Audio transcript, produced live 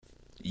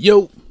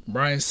Yo,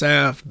 Brian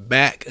Saff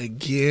back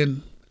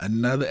again.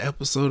 Another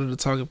episode of the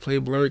Talk and Play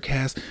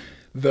Blurcast.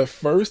 The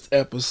first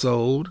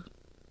episode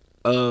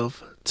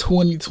of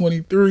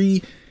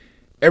 2023.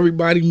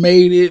 Everybody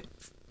made it.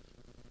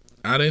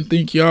 I didn't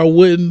think y'all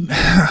wouldn't.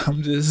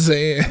 I'm just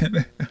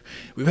saying.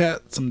 We've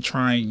had some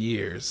trying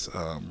years.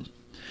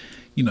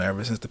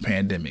 Ever since the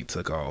pandemic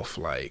took off.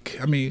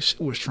 Shit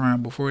was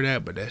trying before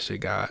that, but that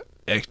shit got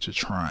extra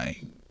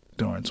trying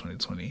during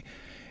 2020.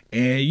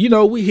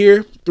 And, we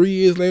here 3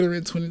 years later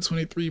in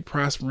 2023,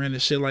 prospering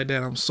and shit like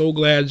that. I'm so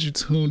glad you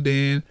tuned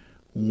in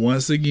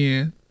once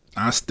again.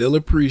 I still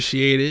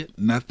appreciate it.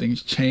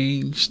 Nothing's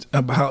changed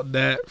about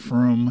that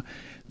from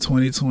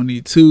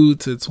 2022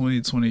 to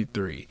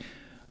 2023.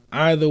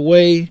 Either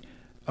way,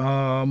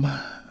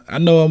 I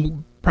know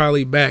I'm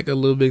probably back a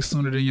little bit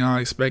sooner than y'all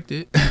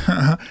expected.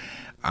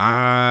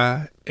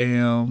 I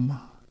am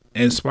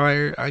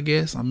inspired, I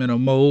guess. I'm in a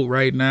mode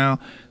right now.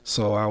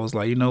 So I was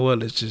like, you know what?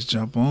 Let's just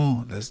jump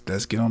on.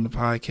 Let's get on the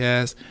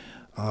podcast.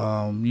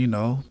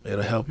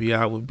 It'll help you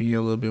out with being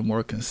a little bit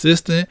more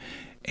consistent.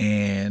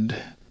 And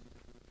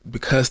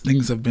because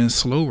things have been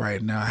slow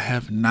right now, I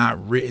have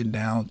not written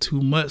down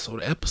too much. So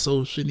the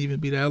episode shouldn't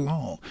even be that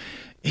long.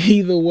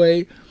 Either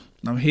way,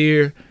 I'm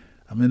here.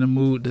 I'm in the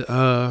mood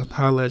to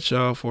holler at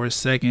y'all for a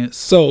second.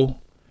 So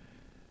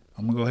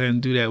I'm going to go ahead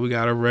and do that. We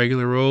got a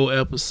regular old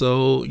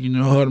episode. You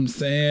know what I'm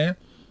saying?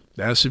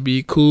 That should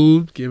be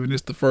cool, given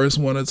it's the first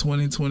one of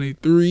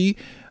 2023.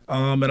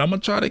 And I'm going to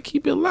try to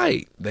keep it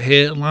light. The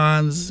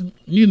headlines,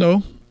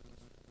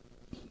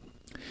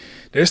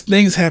 there's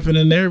things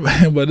happening there,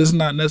 but it's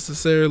not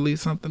necessarily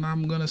something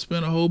I'm going to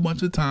spend a whole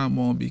bunch of time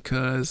on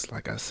because,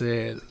 like I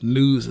said,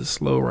 news is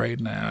slow right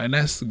now, and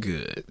that's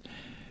good.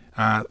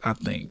 I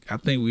think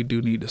we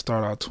do need to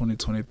start out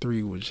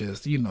 2023 with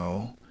just,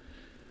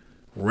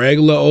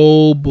 regular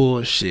old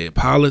bullshit.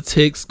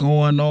 Politics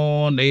going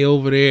on. They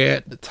over there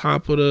at the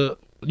top of the,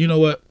 you know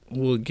what?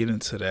 We'll get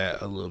into that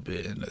a little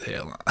bit in the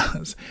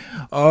headlines.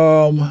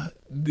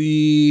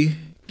 The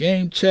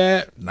game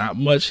chat, not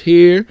much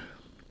here.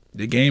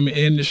 The gaming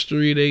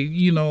industry,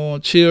 they,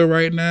 on chill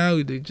right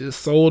now. They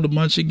just sold a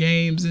bunch of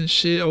games and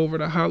shit over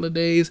the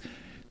holidays.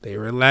 They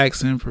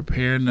relaxing,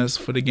 preparing us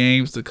for the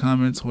games to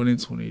come in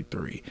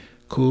 2023.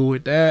 Cool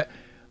with that.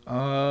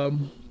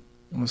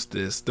 What's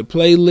this? The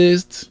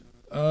playlist.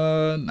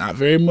 Not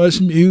very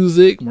much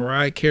music.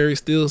 Mariah Carey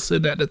still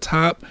sitting at the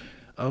top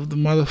of the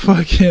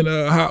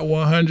motherfucking Hot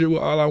 100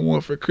 with All I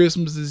Want for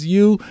Christmas Is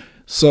You.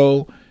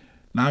 So,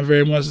 not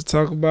very much to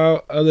talk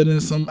about other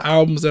than some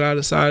albums that I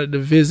decided to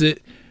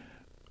visit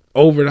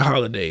over the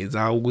holidays.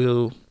 I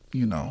will,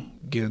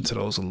 get into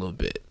those a little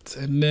bit.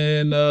 And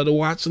then the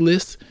watch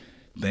list.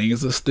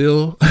 Things are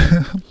still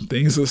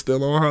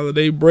on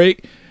holiday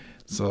break.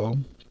 So,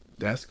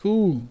 that's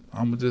cool.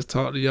 I'm going to just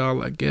talk to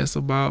y'all, I guess,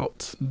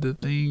 about the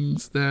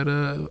things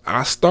that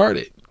I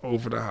started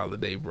over the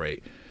holiday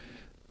break.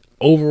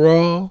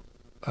 Overall,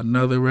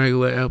 another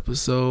regular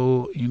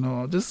episode. We're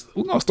going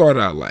to start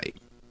out light.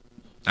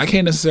 I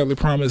can't necessarily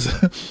promise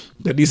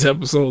that these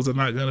episodes are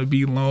not going to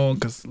be long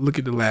because look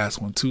at the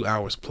last one, 2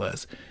 hours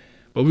plus.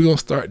 But we're going to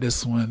start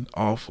this one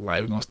off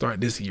light. We're going to start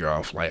this year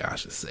off light, I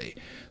should say.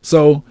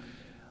 So,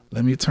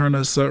 let me turn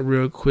us up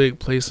real quick,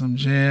 play some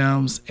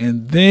jams,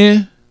 and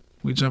then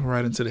we jump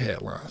right into the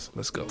headlines.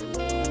 Let's go.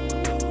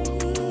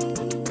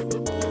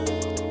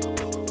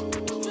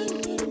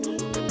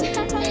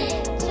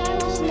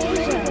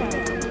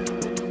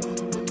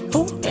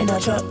 Who in a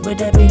truck with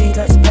that bitty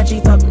guts,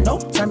 patchy fuck,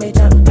 nope, time me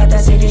jump, at that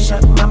city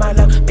shop, mama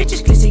love,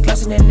 bitches glissy,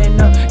 glossing in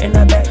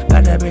the back,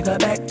 about to bring her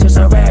back to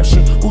some rap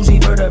shit,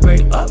 Uzi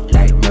vertebrae, up,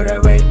 like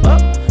murder rate,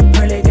 up,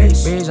 pearly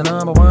gates, bitch,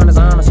 number one is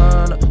on the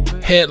sun.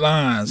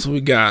 Headlines, we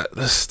got,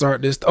 let's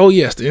start this. Oh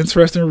yes, the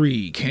interesting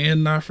read,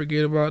 cannot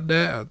forget about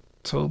that. I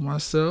told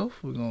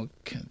myself we're going to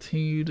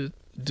continue to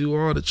do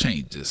all the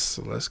changes.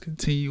 So let's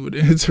continue with the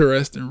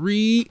interesting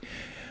read.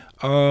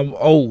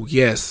 Oh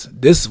yes,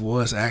 this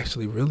was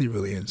actually really,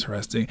 really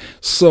interesting.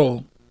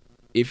 So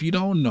if you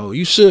don't know,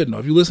 you should know.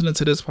 If you're listening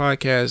to this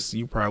podcast,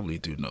 you probably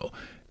do know.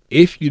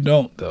 If you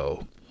don't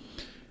though,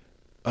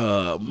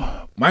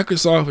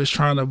 Microsoft is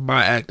trying to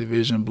buy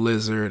Activision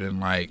Blizzard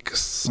and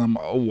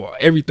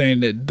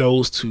everything that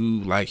those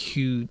two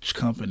huge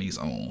companies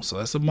own. So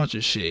that's a bunch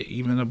of shit.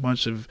 Even a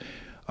bunch of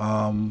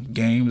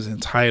games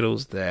and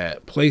titles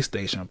that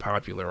PlayStation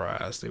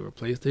popularized. They were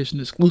PlayStation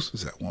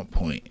exclusives at one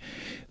point.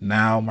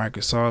 Now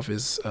Microsoft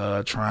is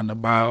trying to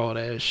buy all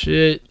that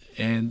shit,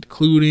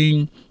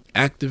 including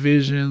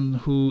Activision,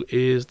 who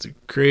is the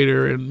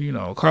creator and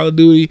Call of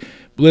Duty,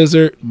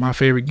 Blizzard, my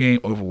favorite game,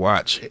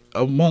 Overwatch,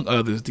 among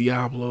others,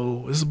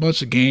 Diablo. There's a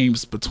bunch of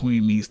games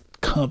between these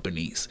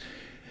companies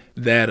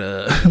that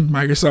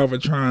Microsoft are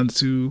trying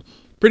to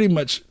pretty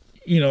much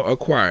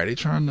acquire. They're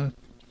trying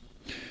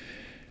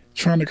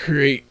to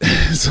create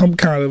some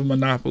kind of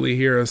monopoly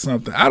here or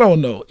something. I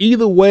don't know.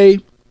 Either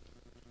way,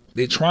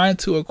 they're trying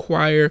to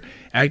acquire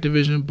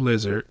Activision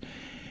Blizzard.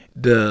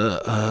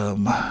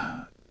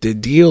 The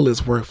deal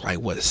is worth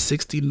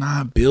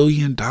 $69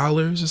 billion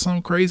or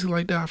something crazy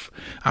like that.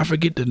 I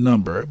forget the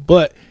number,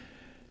 but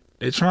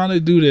they're trying to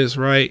do this,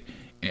 right?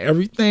 And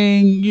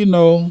everything, you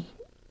know,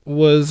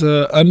 was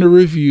under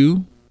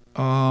review.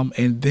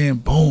 And then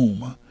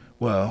boom.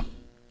 Well,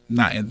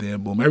 not and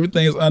then boom.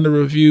 Everything's under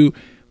review.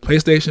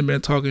 PlayStation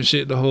been talking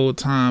shit the whole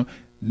time.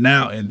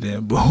 Now and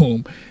then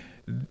boom.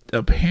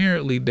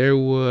 Apparently there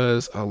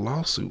was a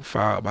lawsuit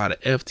filed by the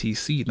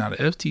FTC. Now the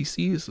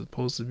FTC is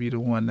supposed to be the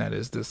one that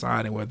is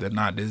deciding whether or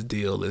not this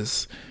deal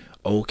is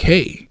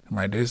okay.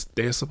 Like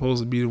they're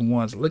supposed to be the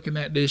ones looking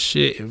at this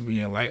shit and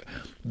being like,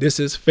 this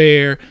is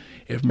fair.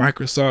 If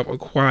Microsoft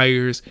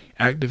acquires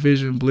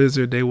Activision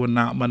Blizzard, they will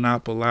not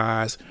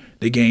monopolize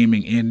the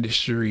gaming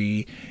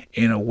industry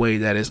in a way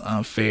that is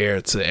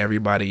unfair to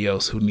everybody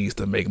else who needs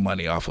to make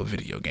money off of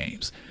video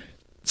games.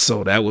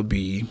 So that would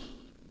be,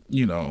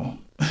 you know,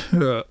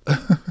 that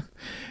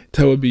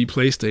would be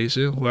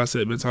PlayStation, who I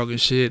said been talking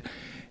shit,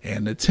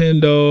 and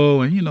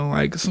Nintendo, and, you know,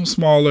 like some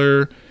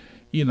smaller,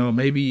 you know,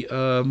 maybe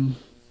who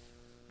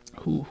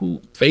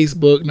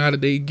Facebook, now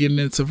that they getting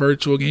into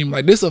virtual game.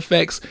 Like, this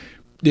affects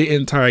the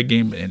entire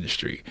gaming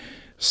industry.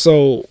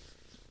 So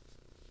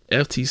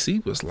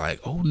FTC was like,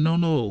 oh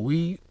no,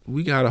 we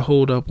gotta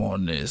hold up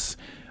on this.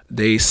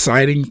 They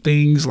citing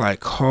things like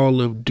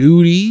Call of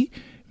Duty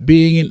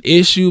being an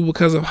issue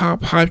because of how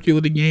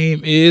popular the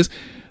game is.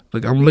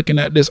 Like, I'm looking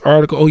at this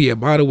article. Oh yeah,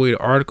 by the way, the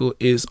article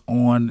is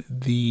on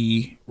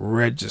the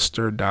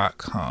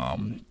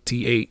register.com.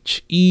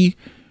 THE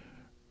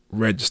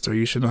register.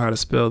 You should know how to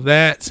spell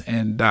that,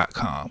 and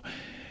 .com.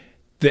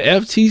 The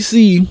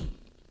FTC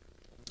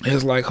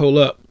is like, hold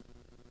up,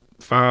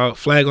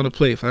 flag on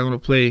the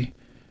play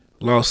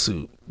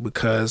lawsuit,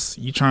 because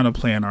you trying to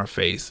play in our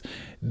face.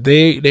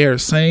 They are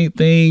saying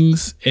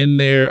things in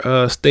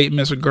their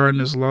statements regarding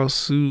this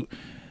lawsuit.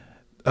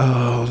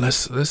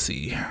 Let's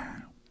see.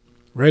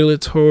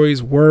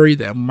 Regulators worry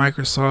that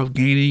Microsoft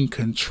gaining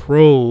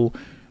control.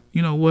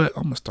 You know what?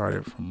 I'm gonna start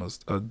it from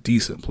a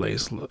decent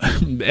place. The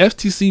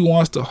FTC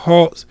wants to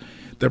halt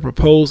the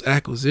proposed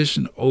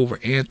acquisition over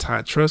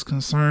antitrust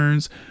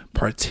concerns,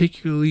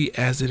 particularly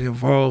as it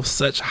involves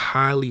such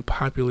highly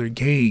popular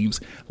games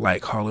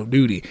like Call of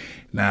Duty.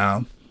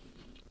 Now,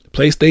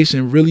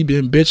 PlayStation really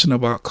been bitching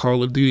about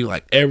Call of Duty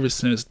like ever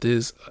since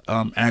this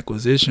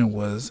acquisition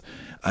was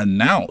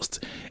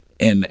announced,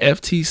 and the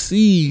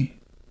FTC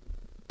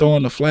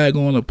throwing the flag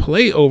on the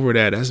play over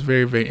that. That's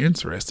very, very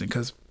interesting,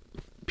 because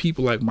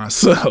people like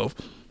myself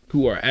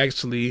who are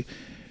actually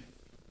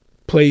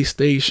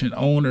PlayStation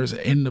owners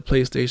in the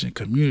PlayStation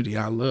community,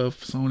 I love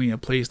Sony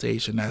and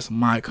PlayStation. That's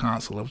my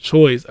console of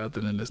choice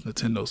other than this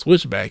Nintendo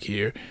Switch back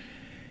here.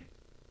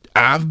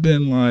 I've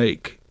been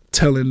like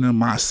telling them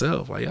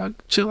myself, like, y'all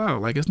chill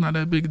out. Like, it's not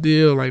that big a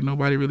deal. Like,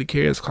 nobody really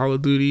cares. Call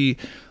of Duty,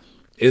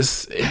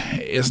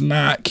 it's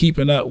not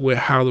keeping up with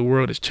how the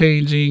world is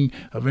changing.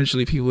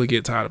 Eventually people will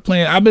get tired of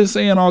playing. I've been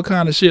saying all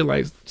kind of shit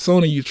like,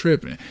 Sony, you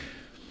tripping.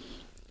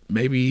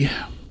 Maybe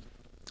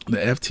the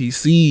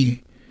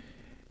FTC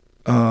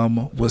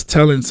was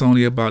telling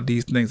Sony about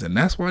these things, and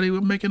that's why they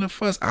were making a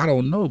fuss. I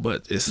don't know,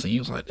 but it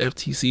seems like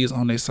FTC is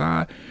on their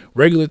side.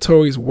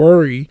 Regulators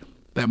worry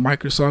that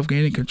Microsoft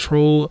gaining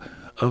control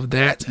of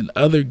that and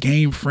other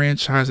game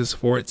franchises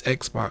for its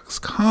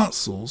Xbox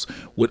consoles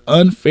would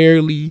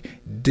unfairly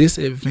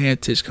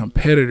disadvantage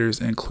competitors,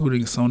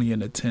 including Sony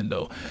and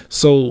Nintendo.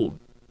 So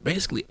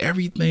basically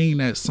everything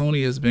that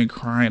Sony has been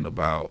crying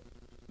about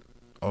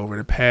over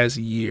the past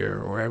year,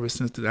 or ever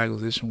since the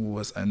acquisition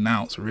was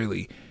announced,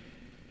 really,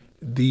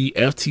 the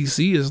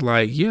FTC is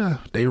like, yeah,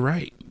 they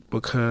right,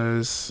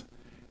 because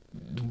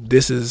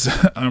this is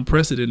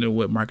unprecedented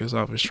what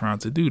Microsoft is trying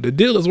to do. The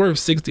deal is worth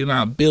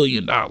 $69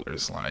 billion.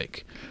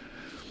 Like,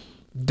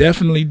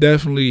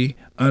 definitely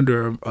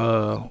under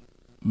a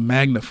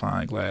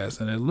magnifying glass.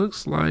 And it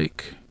looks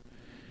like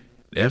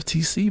the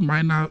FTC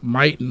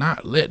might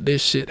not let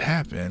this shit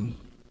happen.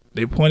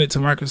 They pointed to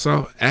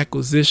Microsoft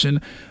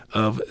acquisition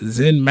of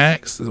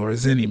ZeniMax, or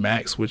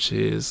ZeniMax, which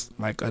is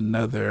like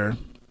another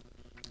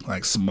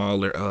like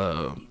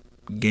smaller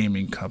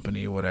gaming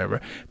company or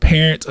whatever,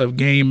 parent of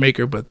game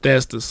maker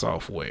Bethesda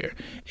Software,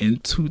 in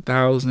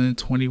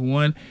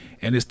 2021,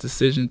 and its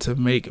decision to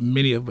make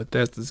many of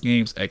Bethesda's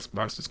games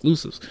Xbox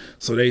exclusives.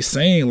 So they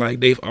saying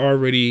like they've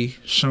already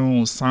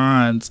shown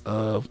signs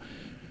of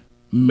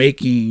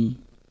making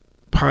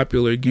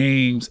popular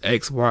games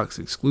Xbox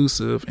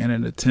exclusive in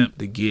an attempt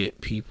to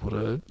get people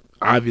to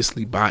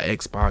obviously buy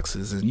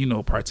Xboxes and, you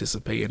know,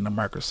 participate in the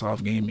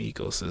Microsoft gaming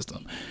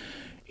ecosystem.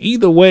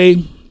 Either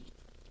way,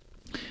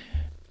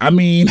 I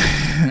mean,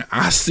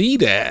 I see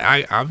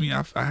that. I mean,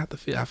 I have to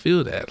feel. I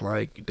feel that.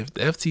 Like, if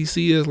the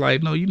FTC is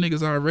like, no, you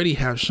niggas already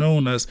have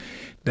shown us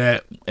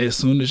that as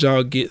soon as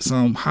y'all get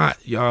something hot,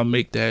 y'all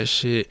make that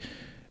shit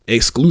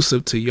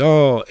exclusive to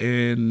y'all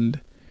and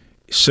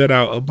shut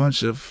out a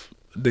bunch of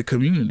the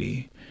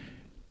community.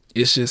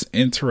 It's just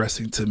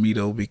interesting to me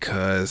though,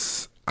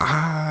 because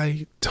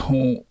I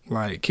don't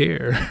like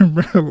care,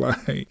 bro.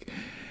 Like,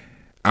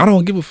 I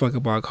don't give a fuck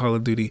about Call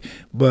of Duty,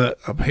 but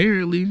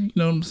apparently, you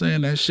know what I'm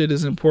saying, that shit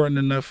is important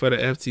enough for the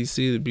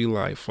FTC to be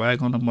like,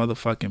 flag on the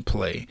motherfucking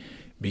play,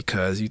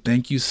 because you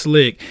think you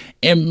slick.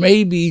 And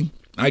maybe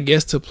I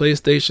guess to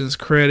PlayStation's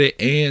credit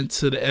and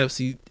to the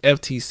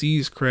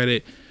FTC's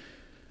credit,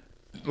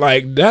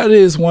 like, that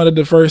is one of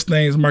the first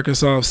things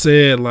Microsoft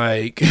said.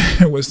 Like,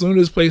 as soon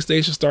as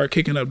PlayStation started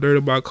kicking up dirt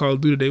about Call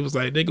of Duty, they was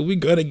like, nigga, we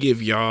gonna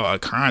give y'all a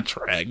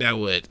contract that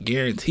would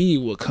guarantee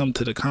will come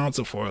to the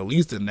console for at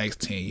least the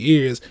next 10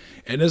 years.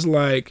 And it's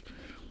like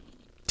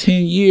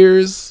 10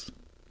 years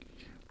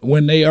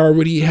when they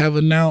already have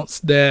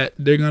announced that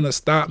they're gonna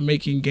stop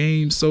making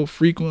games so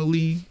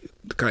frequently.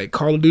 Like,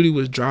 Call of Duty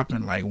was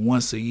dropping like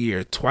once a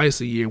year, twice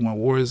a year when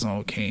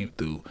Warzone came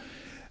through.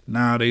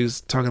 Now they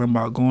was talking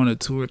about going to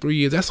 2 or 3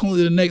 years. That's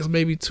only the next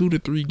maybe 2 to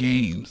 3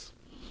 games.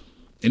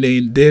 And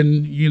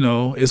then you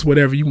know, it's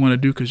whatever you want to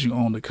do because you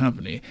own the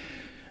company.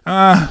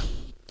 I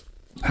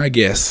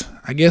guess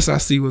I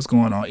see what's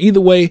going on.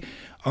 Either way,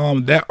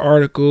 that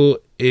article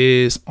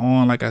is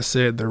on, like I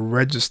said, the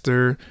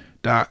register.com.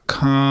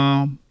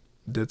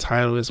 The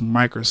title is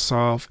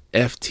Microsoft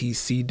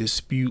FTC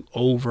dispute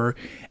over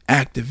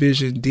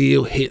Activision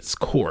deal hits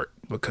court,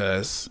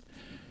 because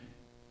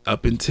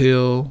up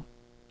until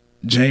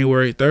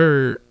January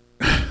 3rd,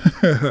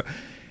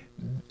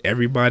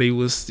 everybody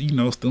was, you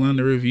know, still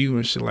under review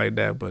and shit like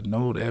that. But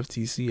no, the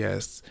FTC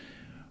has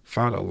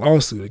filed a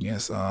lawsuit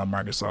against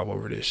Microsoft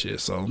over this shit.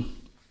 So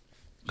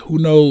who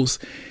knows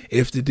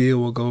if the deal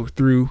will go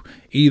through.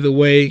 Either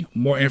way,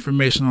 more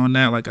information on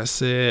that, like I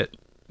said,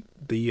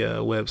 the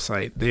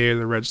website there,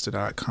 the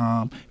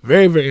register.com.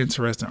 Very, very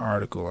interesting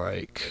article.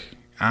 Like,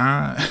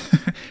 I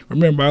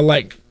remember, I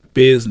like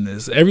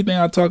business. Everything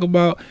I talk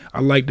about,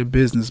 I like the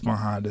business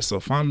behind it. So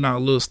finding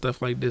out little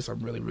stuff like this, I'm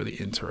really, really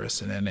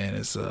interested in. And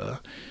it's I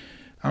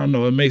don't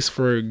know, it makes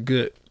for a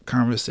good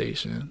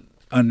conversation,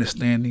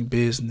 understanding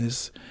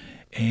business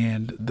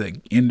and the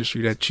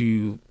industry that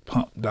you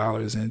pump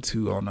dollars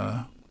into on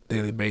a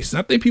daily basis.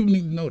 I think people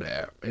need to know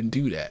that and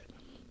do that.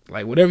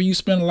 Like, whatever you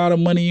spend a lot of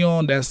money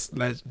on,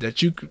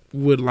 that you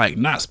would like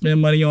not spend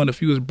money on if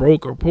you was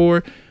broke or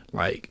poor,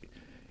 like,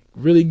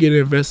 really get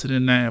invested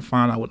in that and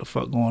find out what the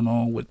fuck going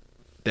on with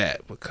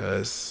that,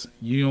 because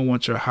you don't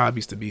want your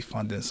hobbies to be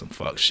funding some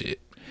fuck shit.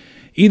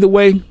 Either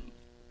way,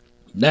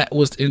 that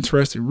was the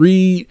interesting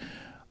read.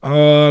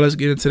 Let's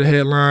get into the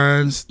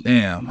headlines.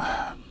 Damn,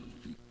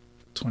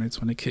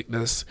 2020 kicked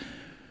us,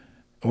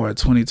 or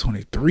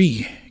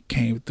 2023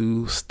 came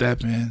through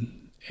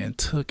stepping and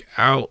took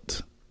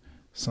out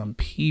some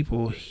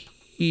people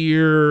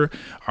here.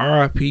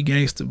 R.I.P.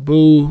 Gangsta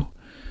Boo.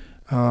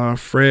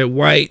 Fred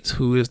White,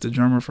 who is the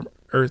drummer from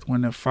Earth,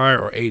 Wind & Fire,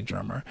 or a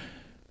drummer.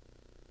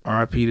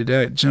 R.I.P. to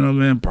that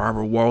gentleman.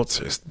 Barbara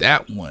Walters,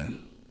 that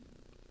one.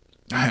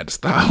 I had to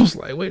stop. I was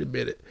like, wait a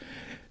minute.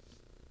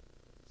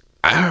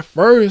 At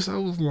first, I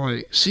was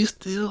like, she's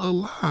still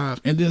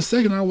alive. And then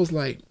second, I was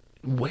like,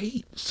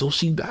 wait, so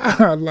she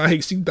died?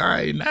 Like, she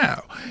died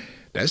now.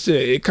 That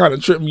shit, it kind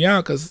of tripped me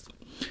out, because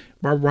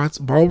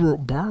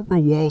Barbara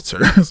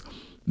Walters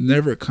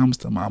never comes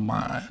to my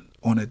mind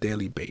on a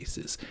daily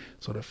basis.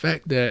 So the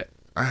fact that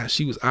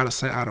she was out of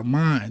sight, out of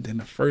mind, then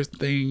the first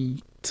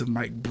thing to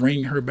like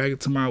bring her back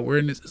into my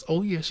awareness is,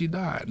 oh yeah, she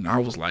died. And I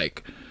was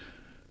like,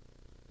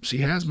 she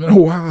has been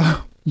a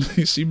while.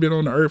 She been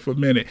on the earth for a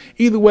minute.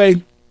 Either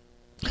way,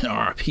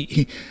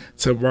 R.I.P.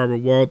 to Barbara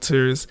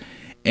Walters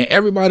and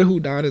everybody who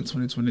died in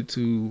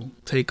 2022.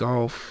 Take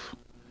off.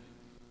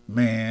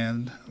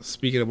 Man,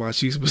 speaking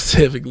about you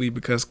specifically,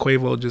 because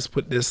Quavo just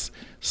put this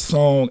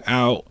song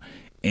out,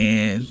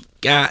 and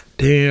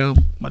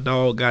goddamn, my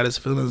dog got his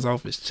feelings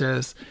off his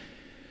chest.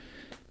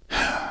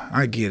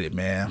 I get it,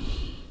 man.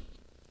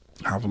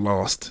 I've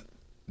lost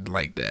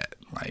like that.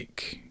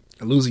 Like,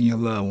 losing your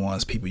loved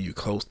ones, people you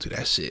close to,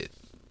 that shit.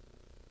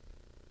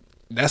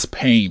 That's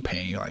pain,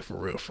 like, for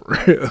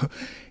real.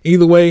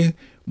 Either way,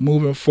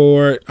 moving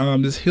forward,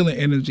 this healing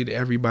energy to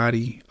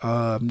everybody,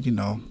 you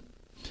know,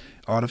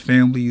 all the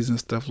families and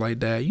stuff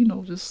like that, you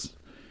know, just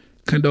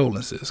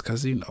condolences,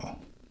 because, you know,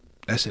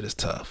 that shit is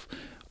tough.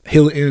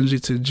 Healing energy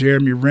to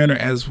Jeremy Renner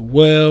as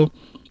well.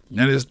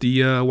 That is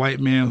the white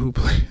man who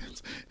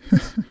plays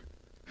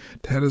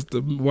that is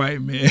the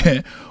white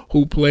man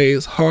who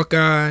plays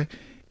Hawkeye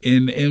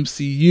in the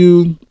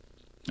MCU.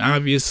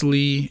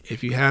 Obviously,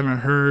 if you haven't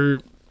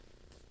heard,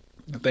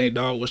 I think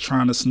dog was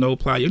trying to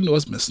snowplow. You know,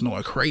 it's been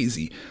snowing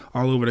crazy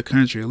all over the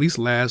country, at least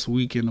last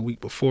week and the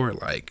week before.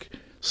 Like,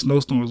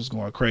 snowstorms was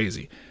going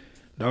crazy.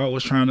 Dog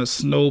was trying to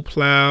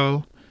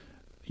snowplow,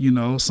 you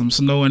know, some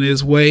snow in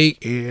his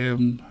wake,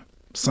 and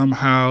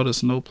somehow the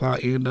snowplow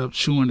ended up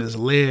chewing his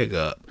leg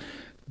up.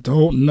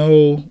 Don't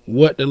know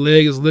what the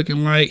leg is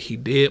looking like. He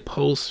did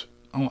post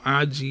on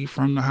IG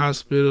from the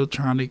hospital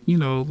trying to, you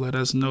know, let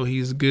us know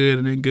he's good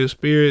and in good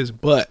spirits,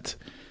 but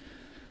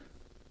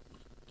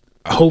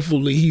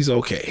hopefully he's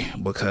okay,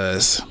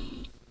 because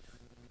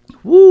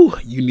woo,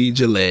 you need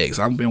your legs.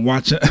 I've been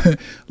watching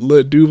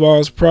Lil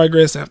Duval's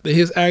progress after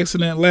his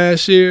accident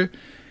last year.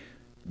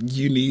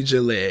 You need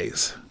your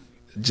legs.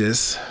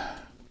 Just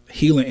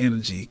healing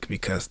energy,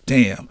 because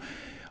damn.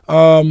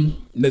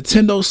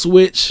 Nintendo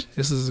Switch.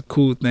 This is a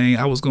cool thing.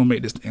 I was gonna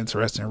make this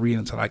interesting read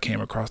until I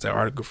came across that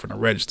article from the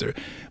Register,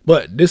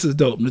 but this is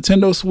dope.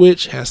 Nintendo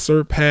Switch has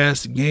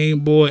surpassed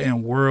Game Boy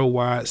in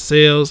worldwide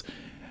sales.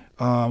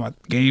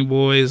 Game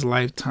Boy's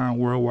lifetime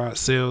worldwide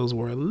sales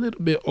were a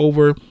little bit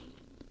over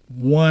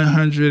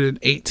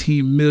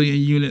 118 million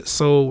units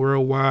sold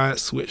worldwide.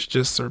 Switch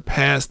just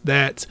surpassed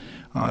that.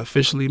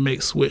 Officially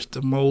makes Switch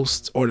the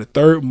most, or the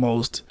third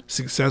most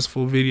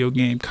successful video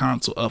game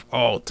console of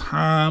all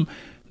time.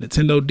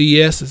 Nintendo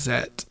DS is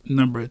at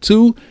number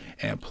 2,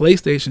 and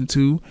PlayStation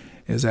 2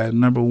 is at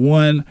number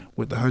 1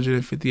 with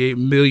 158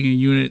 million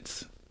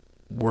units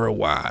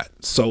worldwide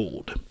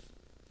sold.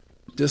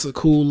 Just a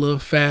cool little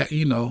fact,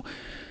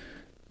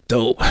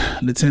 dope.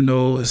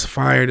 Nintendo is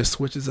fire. The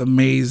Switch is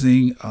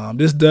amazing.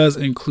 This does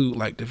include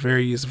like the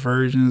various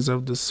versions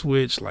of the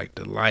Switch, like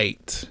the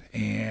Lite,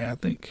 and I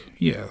think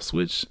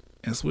Switch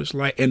and Switch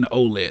Lite, and the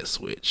OLED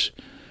Switch,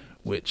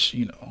 which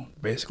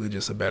basically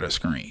just a better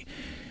screen.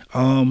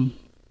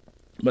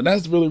 But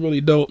that's really,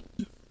 really dope.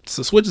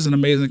 So Switch is an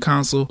amazing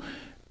console.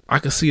 I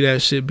could see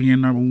that shit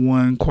being number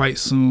 1 quite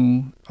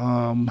soon.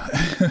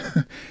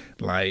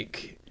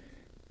 Like,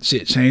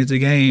 shit changed the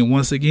game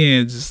once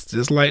again.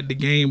 Just like the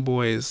Game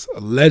Boy is a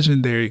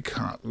legendary.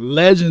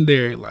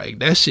 Like,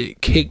 that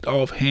shit kicked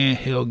off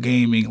handheld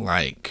gaming,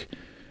 like,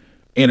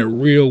 in a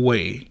real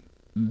way.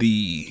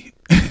 The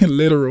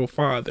literal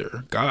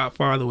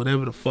godfather,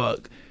 whatever the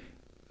fuck,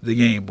 the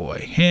Game Boy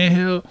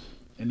handheld,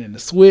 and then the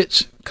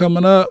Switch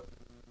coming up.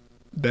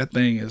 That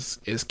thing is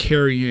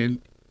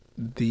carrying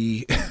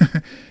the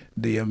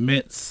the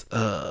immense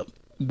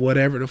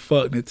whatever the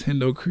fuck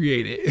Nintendo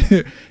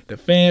created. The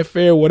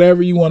fanfare,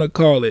 whatever you want to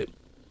call it.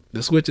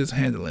 The Switch is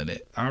handling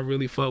it. I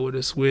really fuck with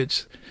the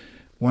Switch.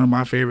 One of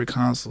my favorite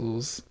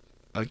consoles,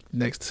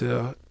 next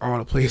to all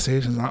the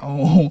PlayStations I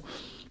own.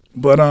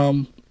 But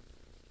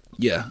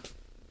yeah,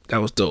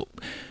 that was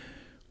dope.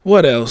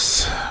 What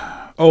else?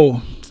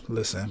 Oh,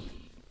 listen.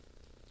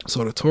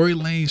 So the Tory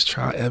Lanez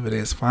trial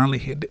evidence finally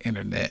hit the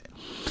internet,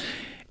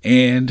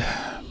 and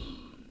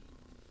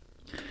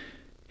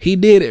he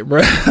did it, bro.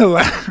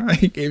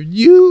 Like, if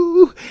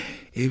you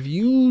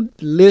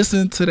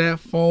listen to that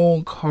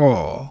phone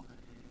call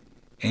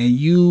and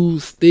you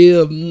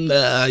still on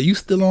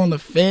the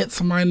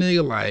fence, my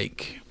nigga,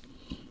 like,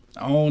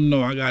 I don't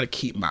know, I gotta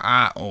keep my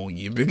eye on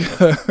you,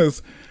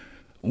 because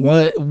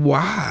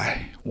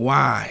why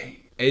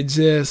it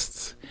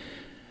just.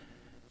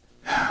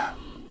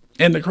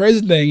 And the crazy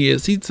thing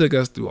is, he took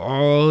us through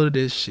all of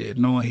this shit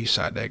knowing he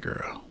shot that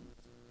girl.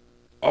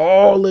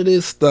 All of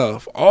this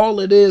stuff. All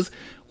of this.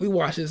 We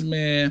watch this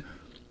man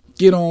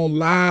get on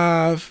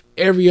live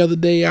every other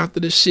day after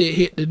the shit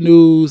hit the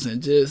news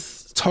and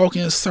just talk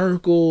in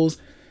circles.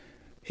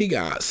 He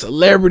got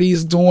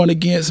celebrities doing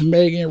against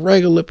Megan.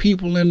 Regular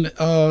people in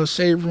the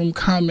shade room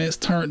comments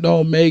turned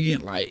on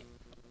Megan. Like,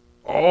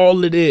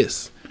 all of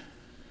this.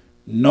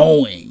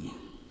 Knowing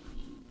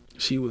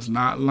she was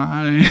not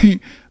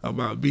lying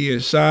about being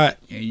shot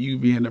and you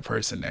being the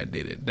person that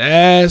did it.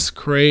 That's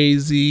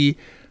crazy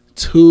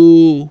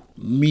to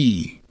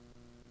me.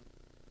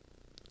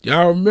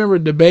 Y'all remember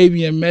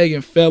DaBaby and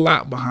Megan fell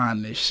out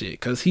behind this shit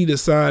because he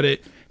decided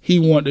he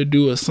wanted to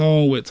do a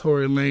song with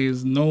Tory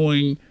Lanez,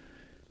 knowing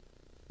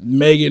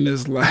Megan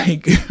is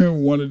like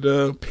one of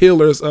the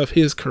pillars of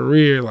his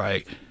career.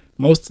 Like,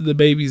 most of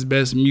DaBaby's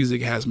best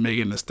music has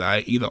Megan Thee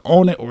Stallion either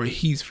on it or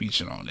he's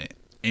featured on it.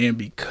 And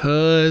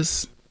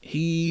because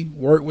he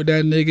worked with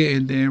that nigga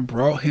and then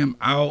brought him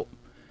out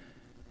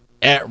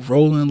at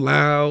Rolling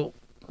Loud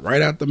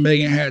right after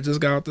Megan had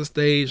just got off the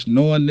stage,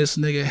 knowing this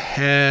nigga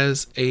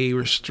has a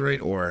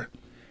restraint, or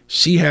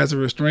she has a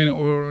restraining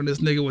order on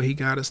this nigga where he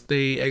gotta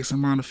stay X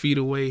amount of feet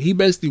away. He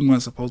basically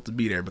wasn't supposed to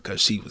be there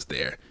because she was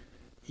there.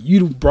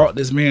 You brought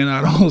this man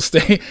out on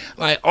stage.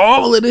 Like,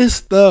 all of this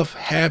stuff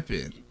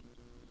happened.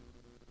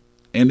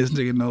 And this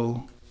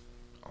nigga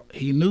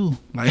he knew.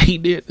 Like, he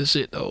did the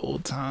shit the whole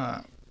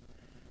time.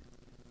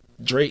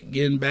 Drake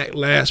getting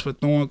backlash for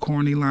throwing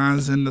corny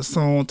lines in the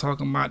song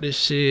talking about this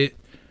shit.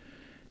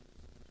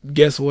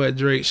 Guess what,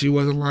 Drake? She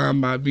wasn't lying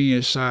about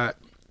being shot,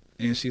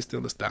 and she's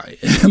still a stallion.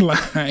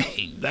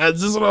 Like,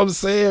 that's just what I'm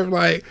saying.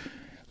 Like,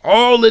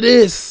 all of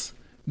this,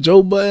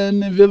 Joe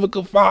Budden and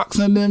Vivica Fox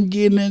and them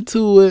getting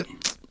into it.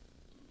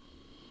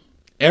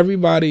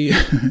 Everybody,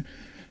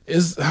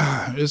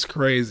 it's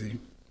crazy.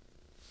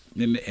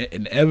 And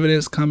the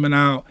evidence coming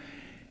out,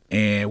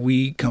 and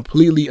we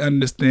completely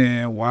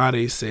understand why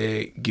they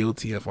said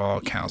guilty of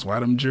all counts, why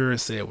them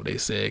jurors said what they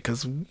said,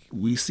 because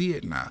we see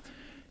it now.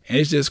 And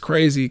it's just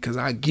crazy because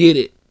I get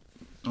it.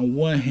 On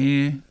one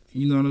hand,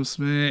 you know what I'm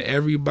saying?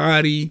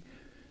 Everybody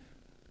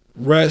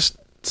rushed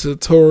to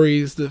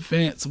Tory's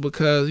defense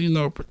because,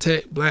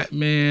 protect black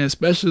men,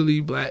 especially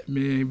black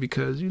men,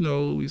 because,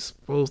 we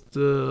supposed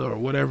to, or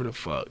whatever the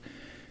fuck,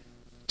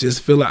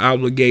 just feel an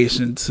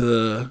obligation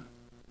to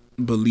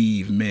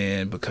believe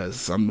men, because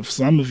some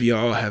of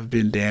y'all have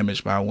been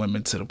damaged by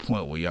women to the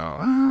point where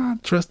y'all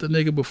trust a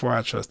nigga before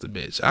I trust a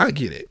bitch. I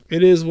get it.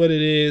 It is what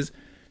it is.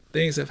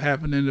 Things have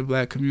happened in the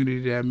black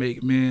community that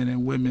make men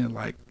and women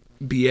like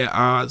be at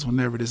odds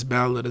whenever this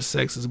battle of the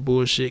sexes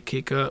bullshit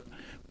kick up.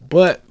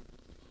 But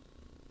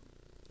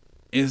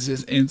it's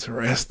just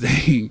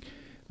interesting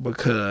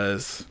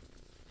because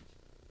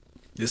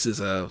this is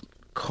a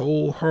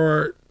cold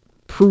hard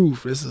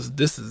proof. This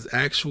is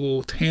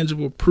actual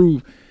tangible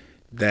proof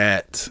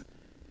that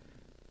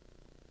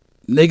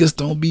niggas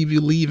don't be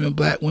believing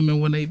black women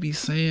when they be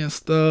saying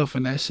stuff,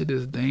 and that shit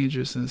is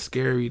dangerous and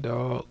scary,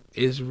 dog.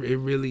 It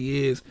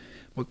really is,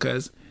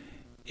 because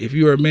if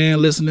you're a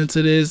man listening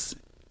to this,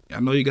 I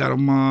know you got a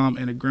mom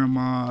and a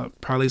grandma,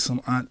 probably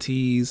some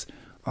aunties,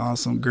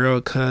 some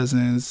girl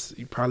cousins.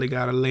 You probably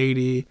got a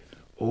lady,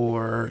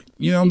 or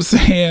you know what I'm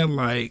saying,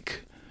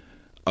 like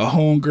a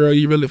homegirl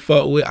you really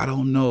fuck with. I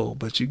don't know,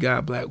 but you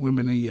got black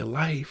women in your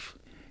life.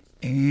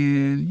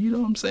 And you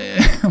know what I'm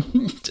saying?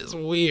 Just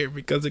weird,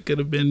 because it could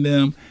have been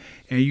them,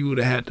 and you would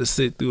have had to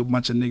sit through a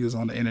bunch of niggas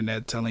on the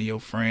internet telling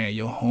your friend,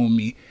 your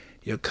homie,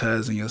 your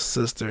cousin, your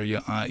sister,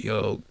 your aunt,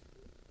 your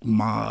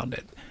mom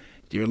that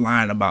you're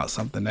lying about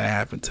something that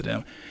happened to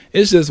them.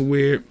 It's just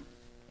weird,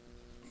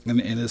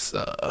 and it's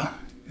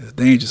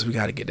dangerous. We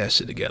got to get that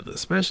shit together,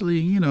 especially,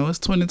 you know, it's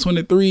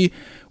 2023.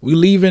 We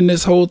leaving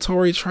this whole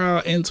Tory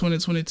trial in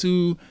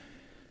 2022.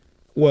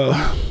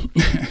 Well,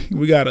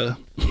 we gotta.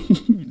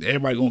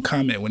 Everybody gonna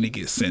comment when they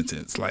get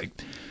sentenced. Like,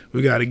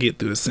 we gotta get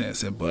through the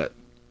sentencing. But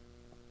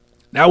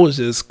that was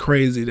just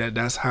crazy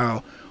that's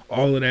how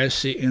all of that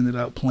shit ended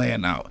up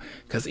playing out.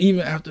 Because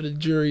even after the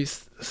jury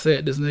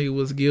said this nigga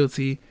was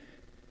guilty,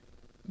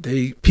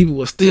 people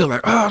were still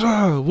like,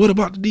 oh, what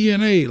about the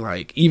DNA?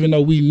 Like, even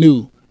though we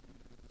knew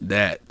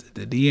that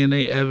the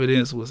DNA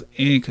evidence was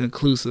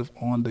inconclusive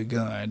on the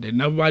gun. Did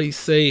nobody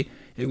say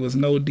it was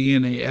no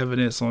DNA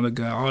evidence on the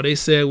gun? All they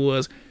said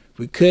was,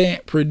 we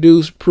couldn't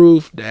produce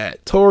proof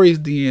that Tory's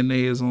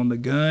DNA is on the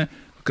gun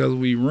because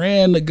we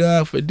ran the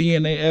gun for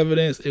DNA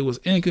evidence. It was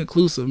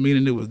inconclusive,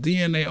 meaning it was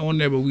DNA on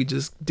there, but we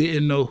just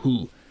didn't know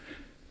who.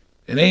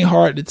 It ain't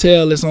hard to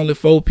tell. It's only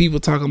 4 people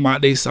talking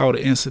about they saw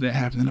the incident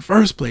happen in the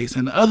first place,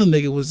 and the other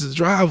nigga was this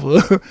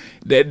driver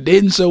that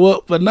didn't show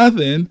up for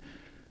nothing.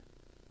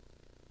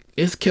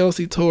 It's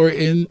Kelsey,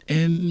 Tory,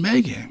 and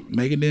Megan.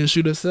 Megan didn't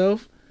shoot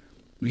herself.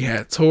 We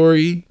had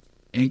Tory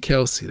and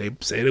Kelsey. They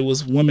said it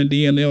was woman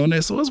DNA on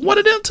there, so it's one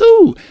of them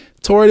too.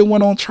 Tory that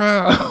went on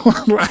trial.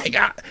 Like,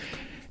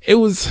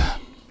 it's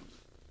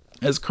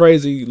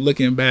crazy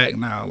looking back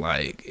now.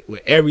 Like,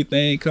 with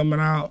everything coming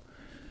out,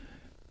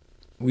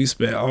 we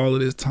spent all of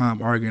this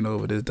time arguing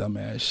over this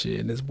dumbass shit,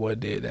 and this boy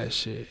did that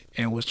shit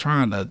and was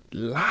trying to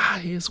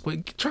lie,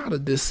 trying to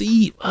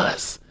deceive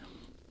us.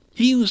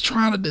 He was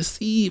trying to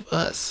deceive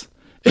us.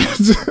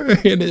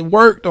 And it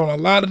worked on a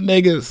lot of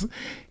niggas.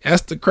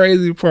 That's the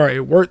crazy part.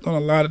 It worked on a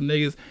lot of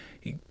niggas.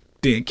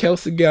 Then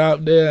Kelsey got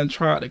out there and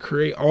tried to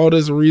create all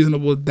this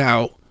reasonable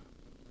doubt.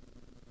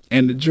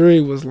 And the jury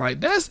was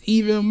like, that's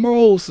even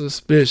more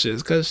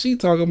suspicious, because she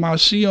talking about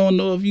she don't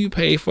know if you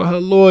paid for her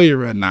lawyer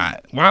or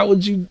not. Why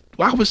was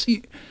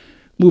she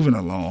moving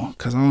along?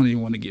 Because I don't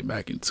even want to get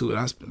back into it.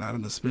 I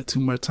done spent too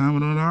much time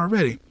on it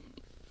already.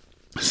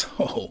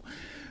 So,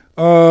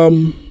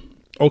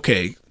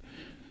 okay.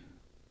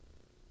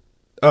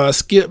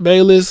 Skip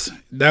Bayless,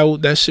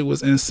 that shit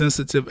was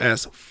insensitive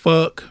as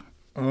fuck.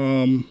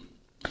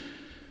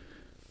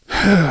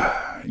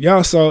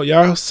 Y'all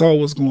saw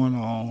what's going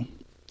on.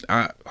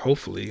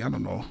 Hopefully, I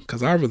don't know,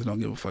 because I really don't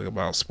give a fuck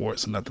about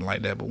sports and nothing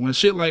like that. But when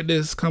shit like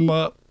this come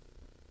up,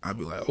 I'll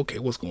be like, okay,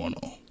 what's going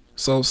on?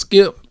 So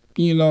Skip,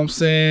 you know what I'm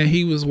saying,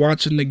 he was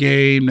watching the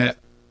game that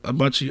a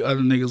bunch of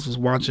other niggas was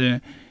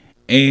watching,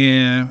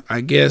 and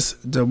I guess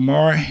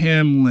Damar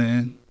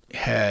Hamlin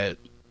had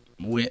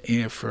went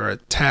in for a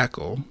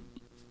tackle,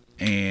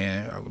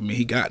 and I mean,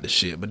 he got the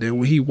shit, but then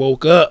when he when he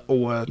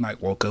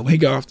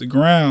got off the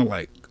ground,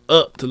 like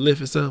up to lift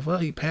himself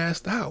up, he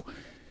passed out.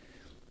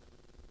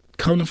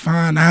 Come to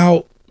find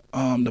out,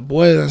 the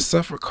boy that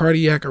suffered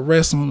cardiac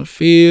arrest on the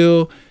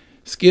field.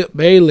 Skip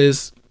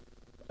Bayless,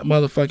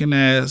 motherfucking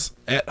ass,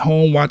 at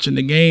home watching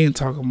the game,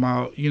 talking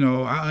about, you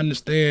know, I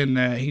understand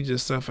that he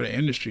just suffered an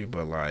injury,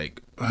 but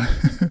like,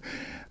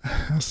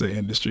 I say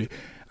industry,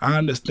 I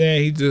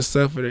understand he just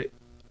suffered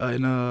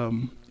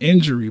an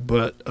injury,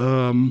 but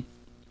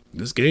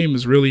this game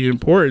is really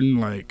important.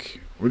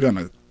 Like, we're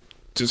gonna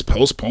just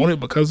postpone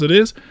it because of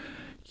this?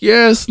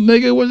 Yes,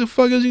 nigga, what the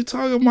fuck is you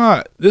talking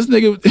about? This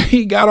nigga,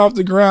 he got off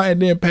the ground and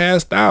then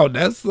passed out.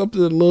 That's something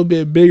a little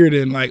bit bigger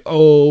than like,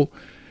 oh,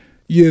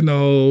 you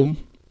know,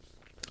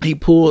 he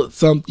pulled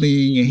something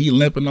and he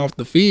limping off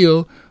the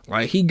field.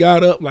 Like, he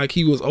got up like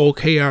he was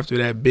okay after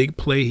that big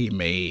play he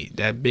made,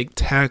 that big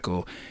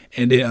tackle,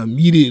 and then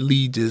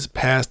immediately just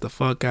passed the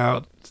fuck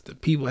out. The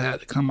people had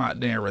to come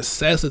out there and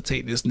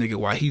resuscitate this nigga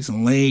while he's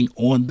laying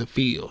on the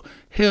field.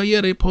 Hell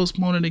yeah, they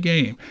postponing the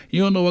game.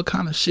 You don't know what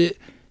kind of shit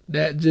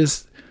that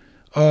just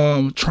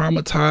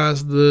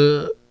traumatized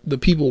the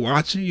people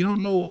watching. You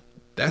don't know.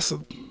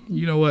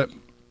 You know what?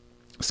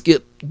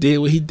 Skip did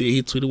what he did.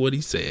 He tweeted what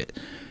he said.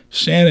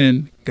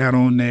 Shannon got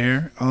on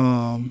there.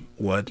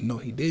 What? No,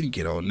 he didn't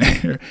get on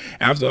there.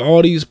 After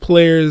all these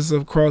players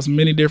across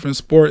many different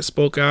sports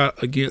spoke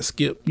out against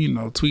Skip,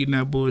 tweeting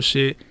that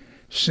bullshit,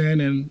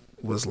 Shannon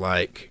was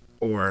like,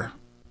 or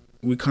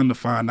we come to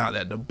find out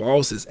that the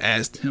bosses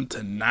asked him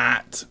to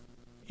not,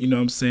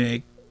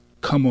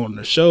 come on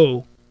the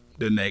show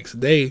the next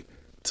day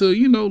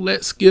to,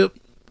 let Skip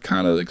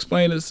kind of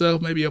explain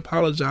himself, maybe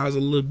apologize a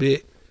little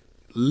bit,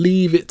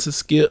 leave it to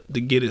Skip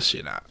to get his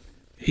shit out.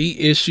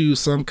 He issued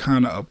some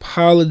kind of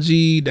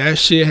apology. That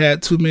shit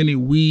had too many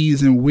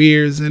we's and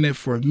weirds in it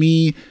for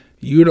me.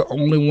 You're the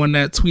only one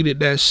that tweeted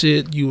that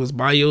shit. You was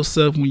by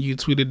yourself when you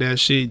tweeted that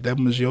shit. That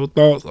was your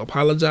thoughts.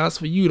 Apologize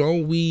for you.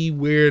 Don't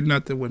weird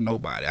nothing with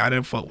nobody. I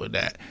didn't fuck with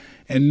that.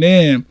 And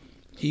then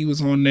he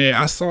was on there.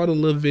 I saw the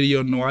little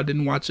video. No, I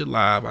didn't watch it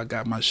live. I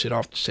got my shit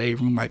off the shade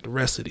room like the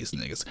rest of these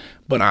niggas.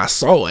 But I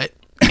saw it.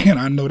 And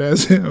I know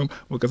that's him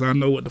because I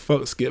know what the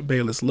fuck Skip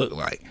Bayless looked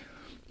like.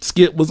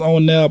 Skip was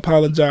on there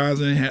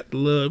apologizing, had the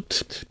little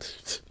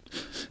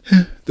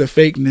the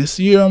fakeness,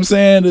 you know what I'm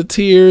saying? The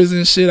tears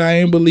and shit. I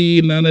ain't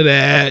believe none of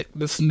that.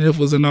 The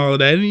sniffles and all of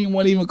that.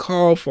 Anyone even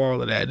call for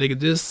all of that. They could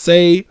just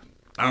say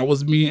I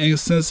was being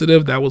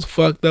insensitive. That was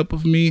fucked up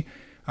of me.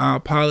 I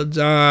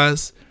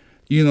apologize.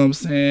 You know what I'm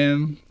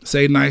saying?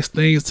 Say nice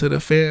things to the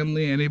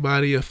family,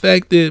 anybody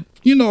affected.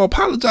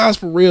 Apologize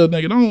for real,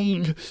 nigga.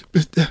 Don't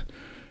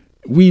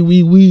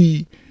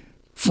we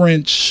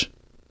French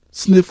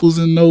sniffles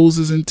and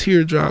noses and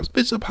teardrops.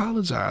 Bitch,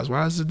 apologize.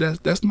 Why is it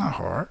that's not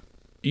hard?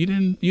 You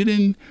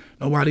didn't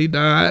nobody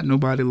died,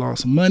 nobody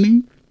lost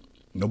money,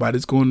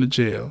 nobody's going to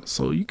jail.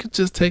 So you could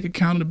just take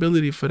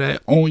accountability for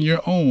that on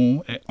your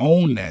own and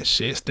own that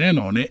shit, stand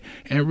on it,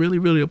 and really,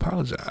 really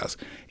apologize.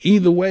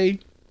 Either way,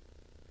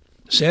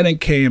 Shannon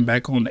came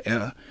back on the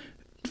air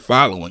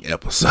following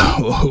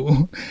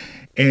episode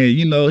and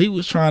he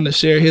was trying to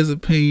share his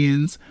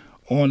opinions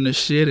on the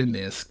shit, and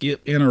then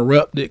Skip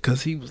interrupted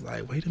because he was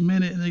like, wait a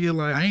minute, nigga,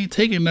 like I ain't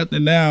taking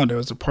nothing down. There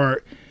was a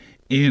part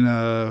in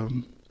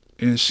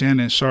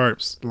Shannon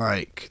Sharp's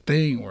like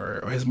thing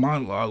or his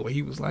monologue where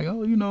he was like,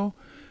 oh,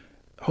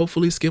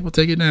 hopefully Skip will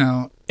take it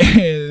down.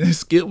 And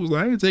Skip was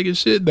like, I ain't taking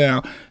shit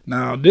down.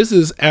 Now this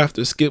is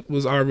after Skip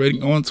was already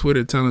on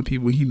Twitter telling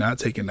people he not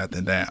taking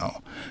nothing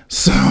down.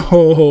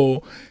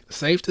 So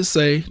safe to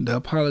say the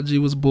apology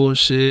was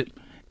bullshit.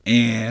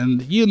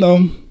 And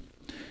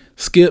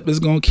Skip is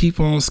gonna keep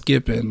on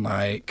skipping.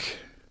 Like,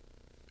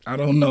 I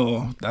don't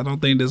know. I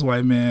don't think this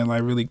white man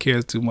really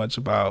cares too much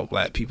about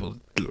black people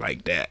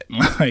like that.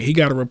 Like, he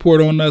got to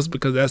report on us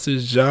because that's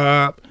his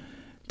job,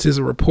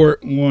 to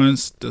report on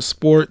the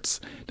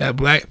sports that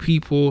black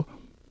people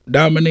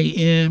dominate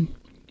in.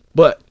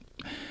 But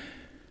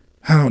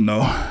I don't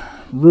know.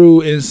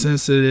 Rude,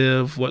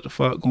 insensitive. What the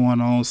fuck going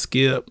on?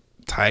 Skip,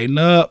 tighten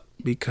up,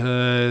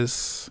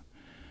 because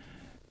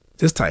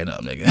just tighten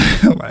up, nigga.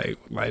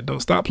 like don't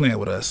stop playing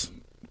with us,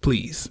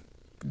 please.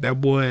 That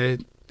boy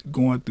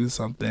going through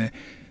something.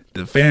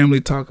 The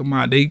family talking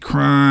about they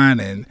crying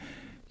and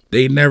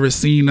they never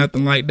seen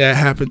nothing like that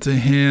happen to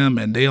him,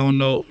 and they don't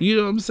know, you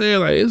know what I'm saying?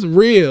 Like, it's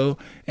real,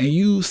 and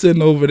you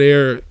sitting over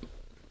there,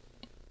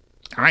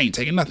 I ain't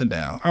taking nothing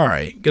down. All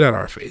right, get out of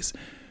our face.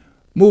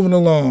 Moving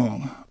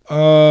along.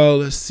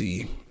 Let's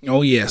see.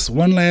 Oh yes,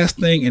 one last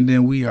thing, and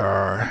then we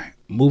are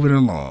moving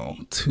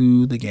along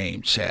to the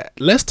game chat.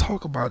 Let's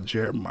talk about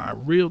Jeremiah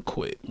real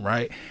quick,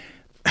 right?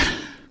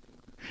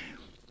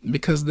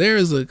 Because there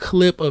is a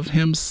clip of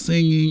him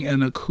singing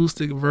an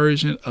acoustic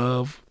version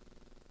of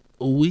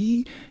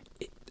We.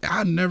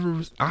 I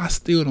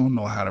still don't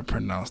know how to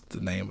pronounce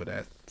the name of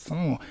that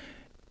song.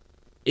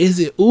 Is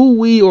it ooh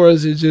wee or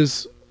is it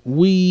just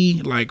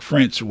we, like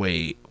French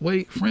way?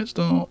 Wait, French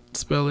don't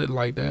spell it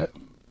like that.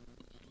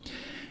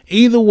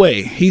 Either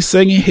way, he's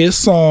singing his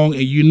song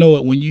and you know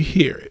it when you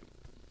hear it.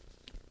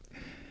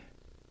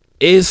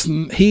 It's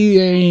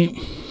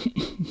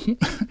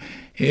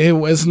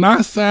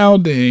not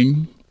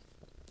sounding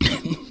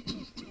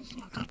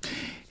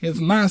it's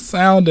not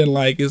sounding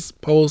like it's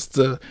supposed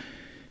to.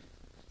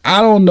 I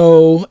don't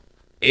know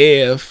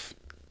if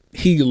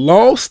he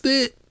lost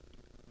it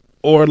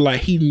or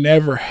like he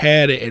never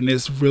had it and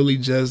it's really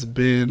just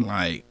been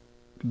like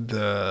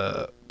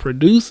the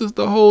producers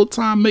the whole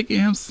time making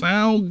him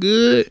sound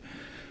good,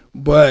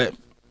 but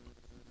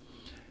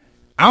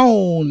I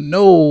don't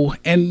know.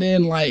 And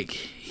then like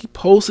he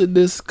posted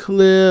this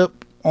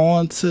clip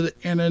onto the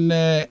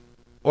internet,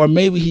 or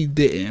maybe he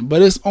didn't,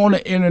 but it's on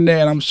the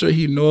internet and I'm sure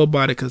he know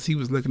about it because he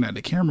was looking at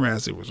the camera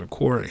as it was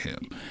recording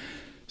him.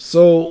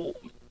 So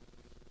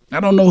I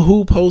don't know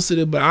who posted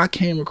it, but I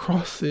came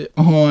across it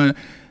on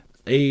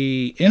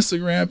a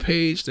Instagram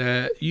page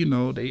that,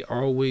 they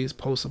always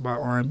post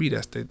about R&B.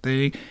 That's their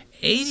thing.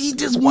 And he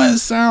just wasn't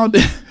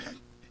sounding.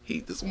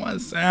 He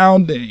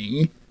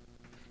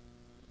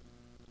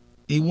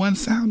wasn't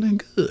sounding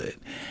good.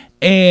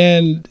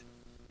 And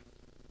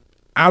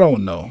I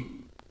don't know.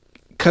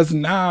 Because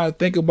now I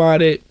think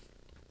about it,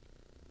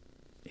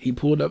 he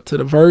pulled up to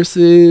the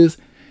verses.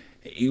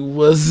 he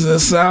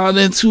wasn't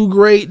sounding too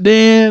great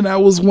then.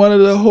 That was one of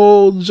the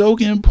whole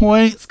joking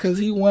points, because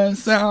he wasn't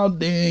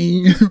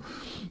sounding.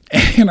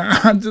 And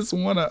I just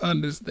want to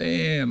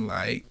understand,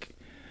 like,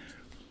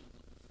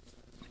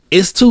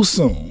 it's too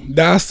soon.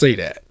 I'll say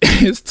that.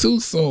 It's too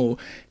soon.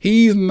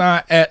 He's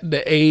not at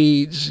the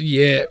age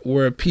yet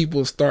where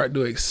people start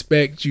to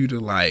expect you to,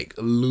 like,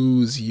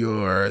 lose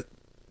your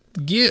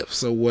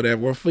gifts or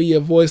whatever, or for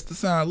your voice to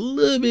sound a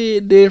little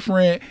bit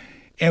different.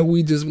 And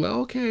we just, well,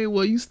 okay,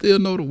 well, you still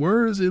know the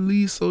words at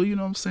least. So, you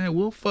know what I'm saying?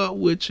 We'll fuck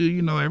with you.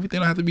 You know, everything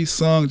don't have to be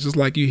sung just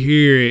like you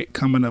hear it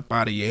coming up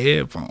out of your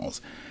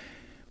headphones.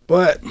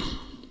 But,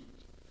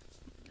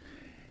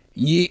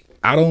 yeah,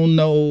 I don't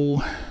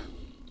know.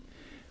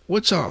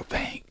 What y'all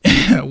think?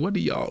 What do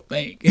y'all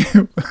think?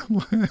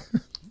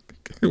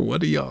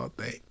 What do y'all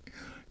think?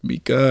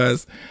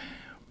 Because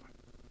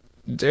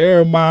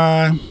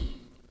Jeremiah,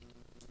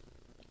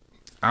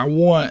 I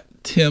want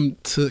him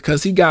to,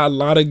 because he got a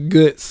lot of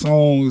good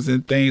songs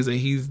and things that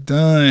he's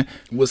done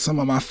with some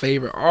of my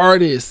favorite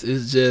artists.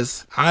 It's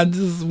just, I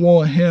just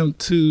want him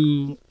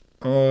to,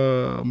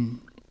 I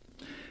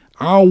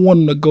don't want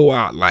him to go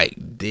out like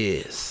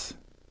this.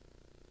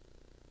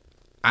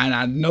 And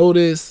I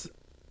noticed,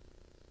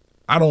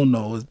 I don't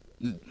know,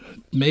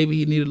 maybe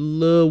he needed a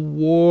little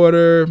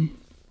water.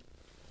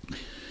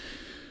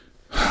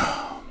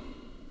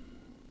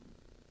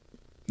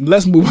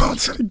 Let's move on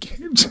to the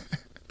game chat.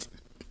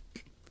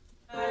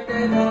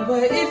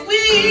 But if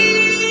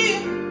we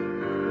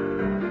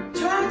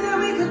tried that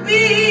we could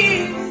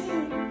be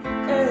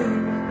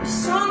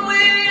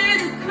somewhere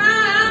to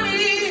cry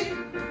me,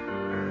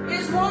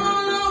 it's one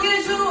long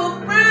as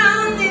you're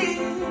around me.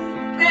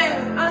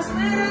 I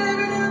swear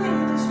everything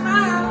is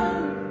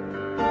fine.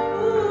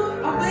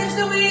 I wish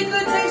that we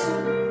could take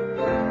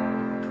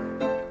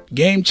some.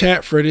 Game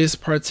chat for this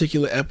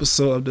particular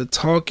episode of the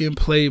Talk and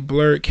Play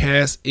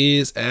Blurcast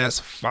is as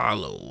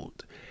followed.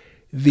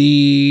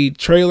 The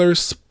trailer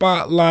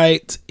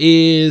spotlight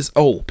is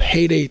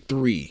Payday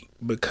 3,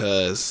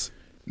 because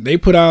they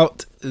put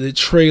out the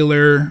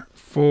trailer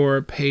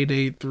for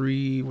Payday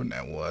 3 when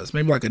that was,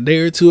 maybe like a day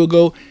or two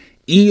ago.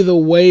 Either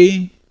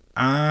way,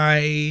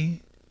 I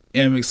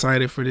am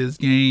excited for this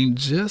game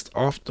just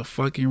off the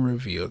fucking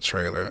reveal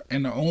trailer.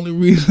 And the only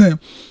reason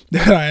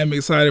that I am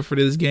excited for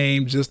this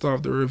game just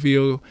off the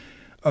reveal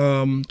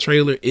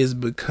trailer is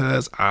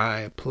because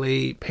I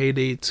played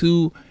Payday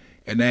 2.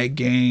 And that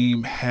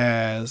game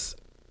has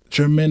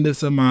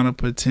tremendous amount of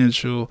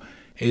potential.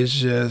 It's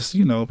just,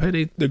 you know,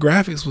 Payday, the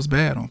graphics was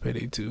bad on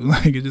Payday 2.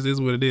 Like, it just is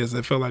what it is.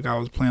 It felt like I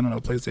was playing on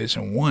a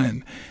PlayStation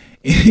 1.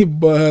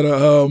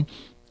 But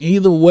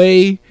either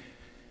way,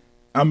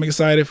 I'm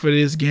excited for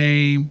this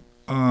game.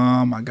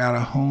 I got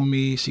a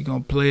homie. She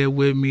gonna play it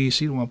with me.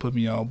 She don't want to put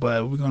me on,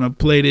 but we're gonna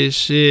play this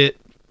shit.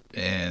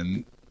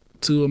 And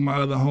two of my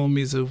other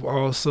homies have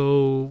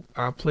also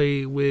I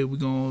played with. We're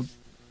gonna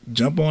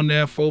jump on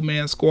that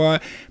 4-man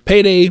squad.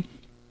 Payday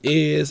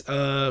is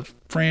a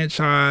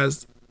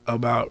franchise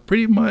about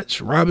pretty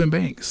much robbing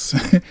banks.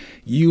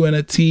 You and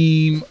a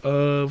team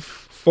of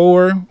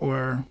 4,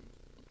 or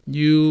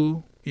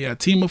a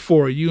team of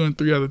 4, you and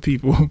 3 other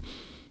people.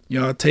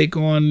 Y'all take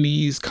on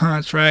these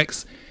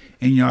contracts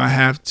and y'all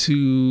have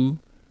to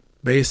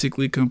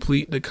basically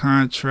complete the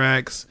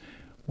contracts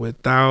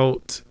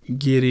without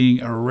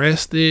getting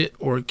arrested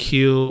or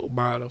killed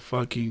by the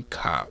fucking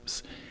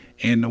cops.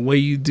 And the way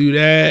you do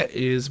that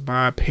is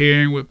by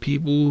pairing with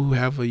people who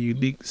have a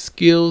unique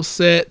skill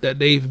set that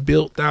they've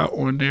built out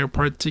on their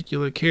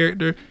particular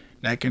character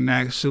that can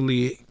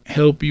actually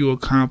help you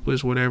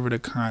accomplish whatever the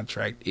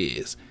contract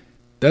is.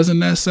 Doesn't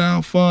that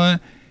sound fun?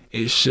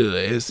 It should.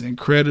 It's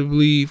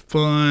incredibly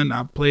fun.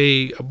 I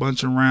played a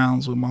bunch of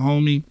rounds with my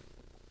homie,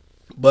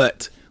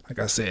 but like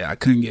I said, I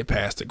couldn't get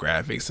past the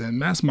graphics,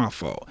 and that's my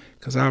fault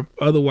because I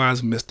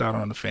otherwise missed out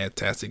on a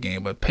fantastic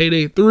game. But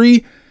Payday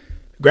 3,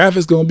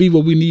 graphics gonna be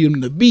what we need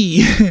them to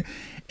be.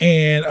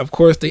 And of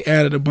course they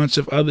added a bunch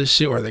of other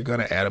shit, or they're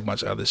gonna add a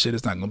bunch of other shit.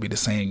 It's not gonna be the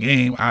same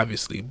game,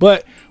 obviously,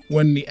 but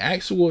when the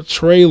actual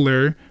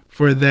trailer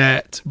for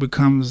that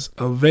becomes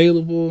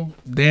available,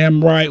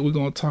 damn right we're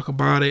gonna talk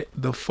about it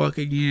the fuck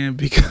again,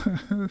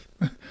 because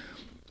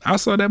I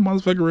saw that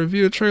motherfucking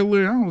review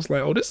trailer and I was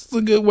like, oh, this is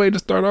a good way to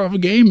start off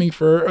gaming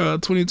for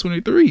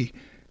 2023.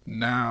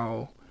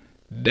 Now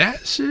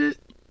that shit,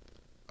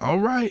 all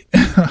right.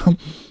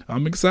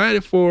 I'm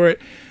excited for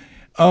it.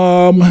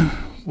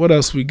 What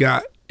else we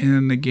got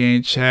in the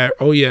game chat?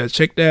 Oh yeah,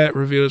 check that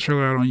reveal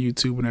trailer out on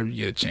YouTube whenever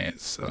you get a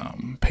chance.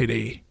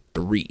 Payday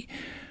 3.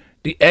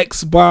 The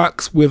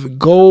Xbox with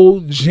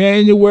Gold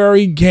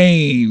January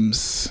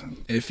games.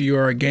 If you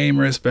are a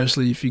gamer,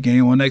 especially if you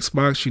game on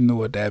Xbox, you know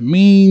what that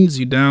means.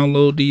 You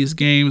download these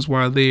games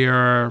while they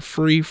are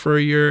free for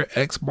your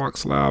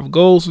Xbox Live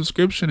Gold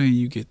subscription, and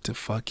you get to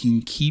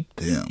fucking keep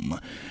them.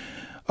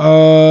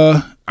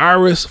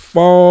 Iris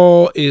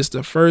Fall is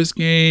the first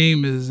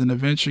game. It is an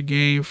adventure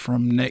game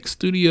from Next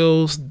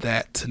Studios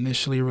that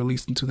initially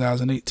released in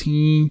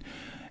 2018.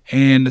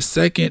 And the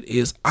second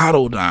is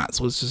Autodons,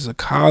 which is a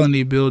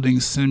colony building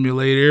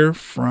simulator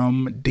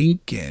from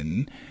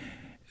Dinkin.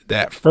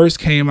 that first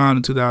came out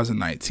in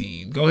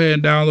 2019. Go ahead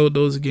and download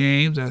those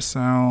games. That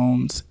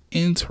sounds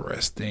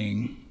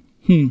interesting.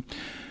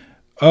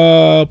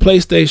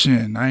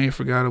 PlayStation. I ain't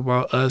forgot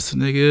about us,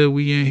 nigga.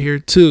 We in here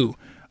too.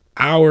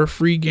 Our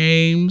free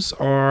games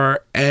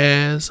are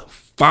as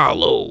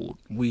followed.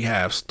 We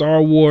have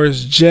Star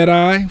Wars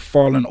Jedi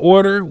Fallen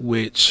Order,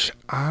 which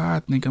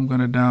I think I'm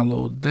going to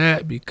download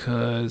that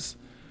because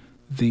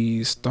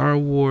the Star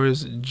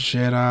Wars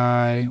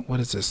Jedi, what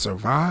is it,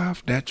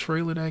 Survive? That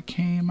trailer that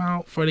came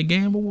out for the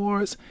Game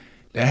Awards,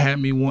 that had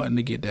me wanting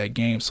to get that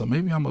game. So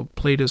maybe I'm going to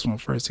play this one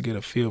first to get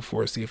a feel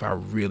for it, see if I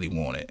really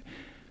want it.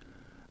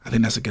 I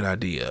think that's a good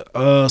idea.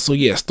 So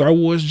yeah, Star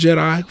Wars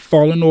Jedi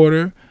Fallen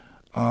Order,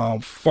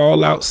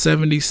 Fallout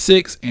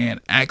 76,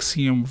 and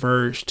Axiom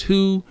Verge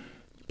 2.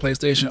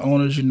 PlayStation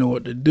owners, you know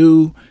what to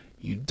do.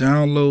 You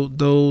download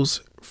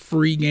those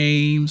free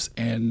games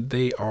and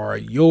they are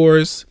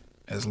yours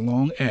as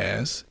long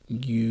as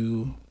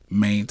you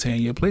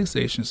maintain your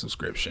PlayStation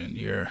subscription,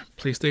 your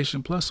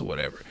PlayStation Plus or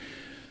whatever.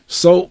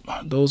 So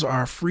those are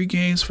our free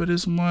games for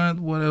this month.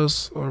 What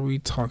else are we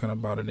talking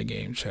about in the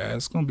game chat?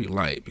 It's going to be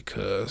light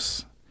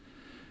because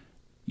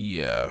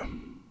yeah,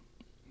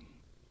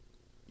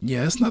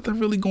 it's nothing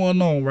really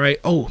going on, right?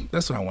 Oh,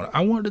 that's what I wanted.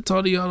 I wanted to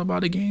talk to y'all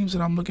about the games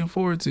that I'm looking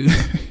forward to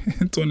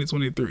in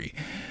 2023.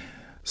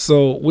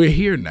 So we're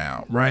here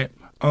now, right?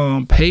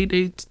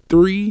 Payday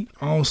 3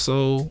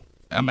 also,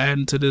 I'm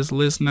adding to this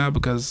list now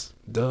because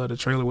the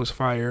trailer was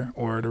fire,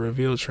 or the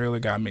reveal trailer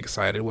got me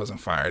excited. It wasn't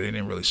fire. They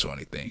didn't really show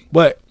anything,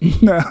 but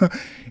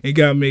it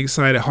got me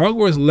excited.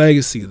 Hogwarts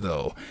Legacy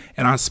though,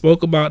 and I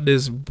spoke about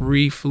this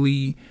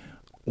briefly.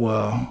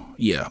 Well,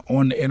 yeah,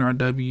 on the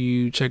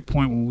NRW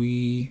checkpoint when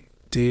we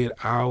did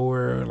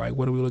our, like,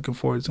 what are we looking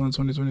forward to in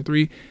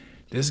 2023?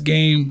 This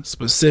game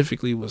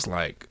specifically was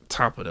like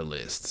top of the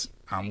list.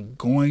 I'm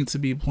going to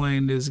be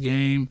playing this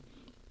game.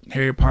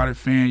 Harry Potter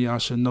fan, y'all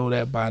should know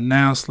that by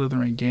now.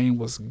 Slytherin game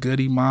was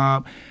goody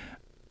mob.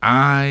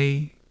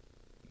 I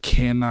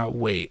cannot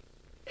wait.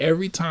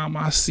 Every time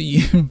I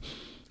see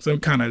some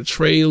kind of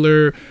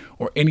trailer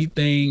or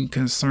anything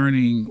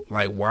concerning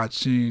like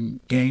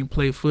watching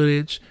gameplay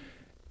footage,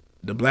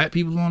 the black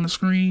people on the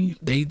screen,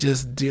 they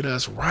just did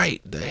us right.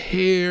 The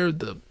hair,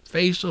 the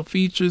facial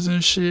features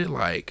and shit.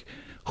 Like,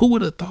 who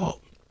would have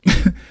thought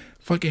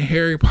fucking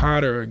Harry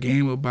Potter, a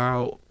game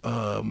about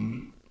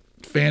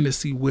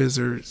fantasy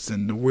wizards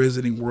and the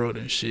wizarding world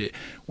and shit,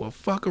 will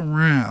fuck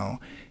around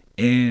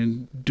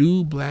and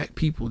do black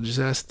people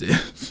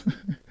justice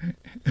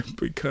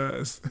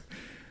because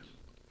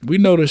we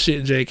know the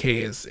shit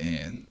JK is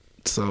in.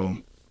 So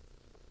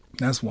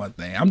that's one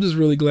thing. I'm just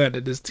really glad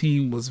that this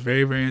team was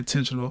very, very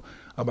intentional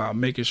about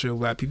making sure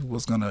black people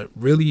was going to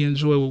really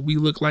enjoy what we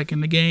look like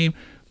in the game,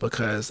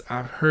 because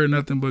I've heard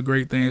nothing but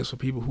great things from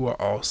people who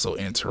are also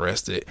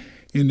interested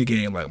in the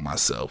game like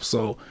myself.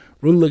 So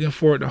really looking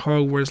forward to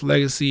Hogwarts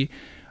Legacy.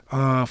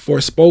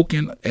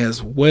 Forspoken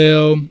as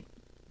well.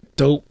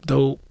 Dope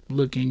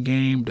looking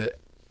game. The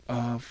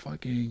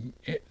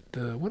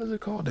what is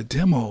it called? The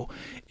demo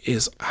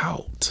is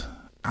out.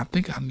 I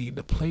think I need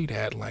to play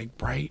that like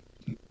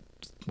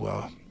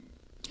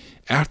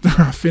after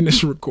I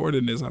finish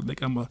recording this. I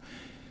think I'm gonna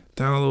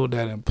download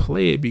that and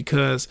play it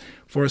because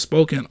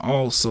Forspoken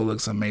also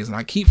looks amazing.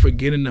 I keep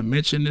forgetting to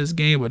mention this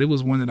game, but it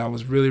was one that I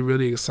was really,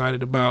 really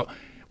excited about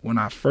when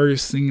I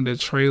first seen the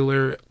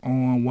trailer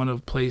on one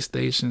of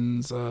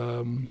PlayStation's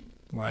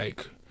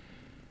like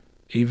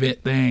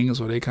event things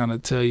where they kind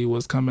of tell you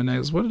what's coming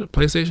next. What is it?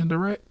 PlayStation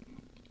Direct?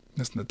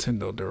 That's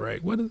Nintendo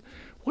Direct. What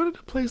are the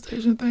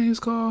PlayStation things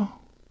called?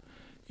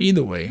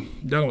 Either way,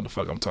 y'all know what the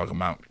fuck I'm talking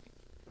about.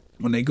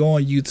 When they go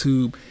on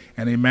YouTube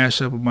and they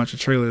mash up a bunch of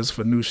trailers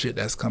for new shit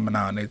that's coming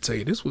out, and they tell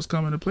you this was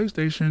coming to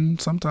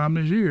PlayStation sometime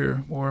this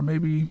year or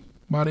maybe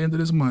by the end of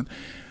this month.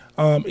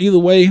 Either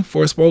way,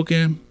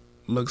 Forspoken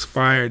looks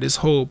fire. This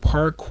whole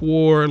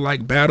parkour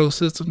like battle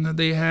system that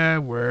they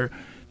have where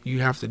you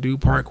have to do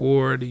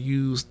parkour to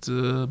use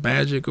the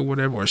magic or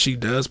whatever, or she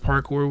does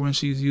parkour when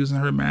she's using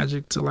her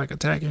magic to like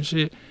attack and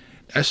shit.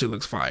 That shit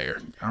looks fire.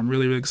 I'm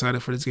really, really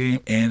excited for this game.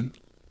 And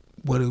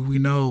what do we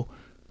know?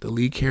 The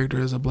lead character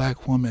is a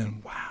black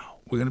woman. Wow.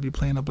 We're going to be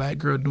playing a black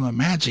girl doing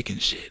magic and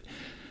shit.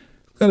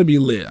 It's going to be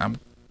lit. I'm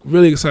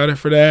really excited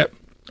for that.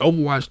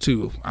 Overwatch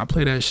 2. I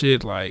play that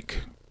shit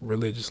like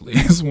religiously.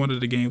 It's one of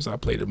the games I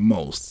play the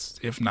most,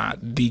 if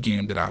not the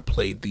game that I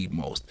played the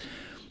most.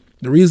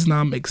 The reason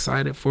I'm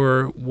excited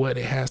for what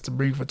it has to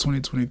bring for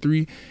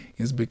 2023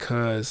 is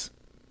because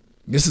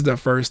this is the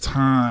first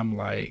time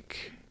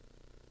like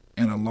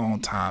in a long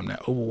time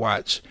that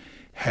Overwatch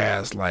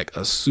has like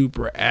a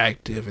super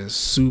active and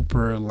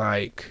super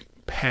like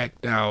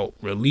packed out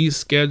release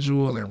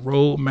schedule and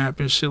roadmap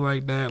and shit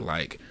like that.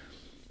 Like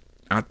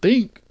I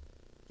think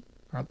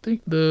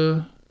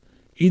either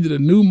the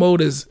new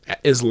mode is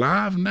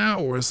live now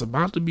or it's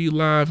about to be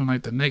live in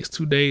like the next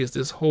 2 days.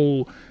 This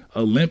whole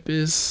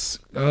Olympus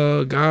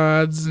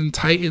Gods and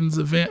Titans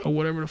event or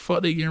whatever the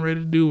fuck they getting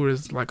ready to do, where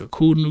it's like a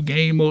cool new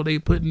game mode they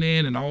putting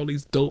in and all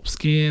these dope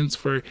skins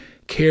for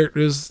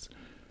characters,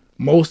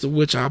 most of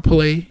which I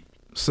play.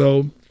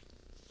 So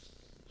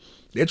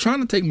They're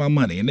trying to take my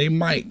money, and they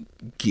might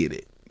get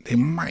it. They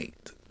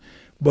might.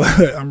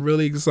 But I'm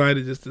really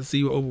excited just to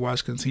see what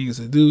Overwatch continues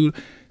to do.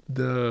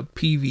 The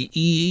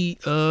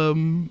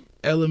PvE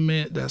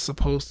element that's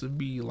supposed to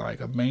be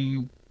like a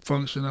main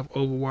function of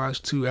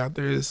Overwatch 2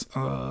 after it's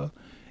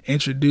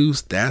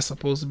introduced, that's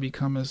supposed to be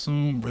coming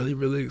soon. Really,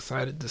 really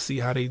excited to see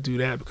how they do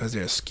that, because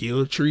there's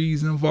skill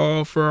trees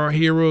involved for our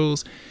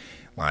heroes.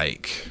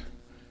 Like,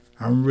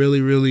 I'm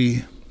really,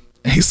 really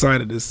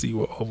excited to see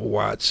what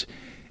Overwatch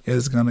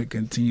is gonna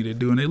continue to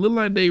do, and they look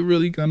like they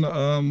really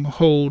gonna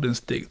hold and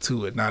stick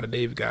to it now that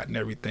they've gotten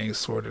everything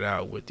sorted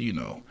out with, you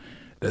know,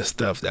 the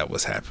stuff that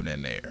was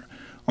happening there.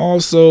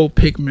 Also,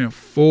 Pikmin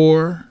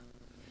 4,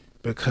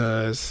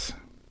 because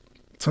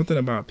something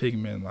about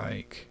Pikmin,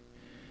 like,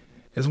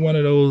 it's one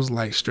of those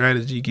like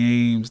strategy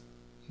games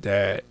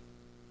that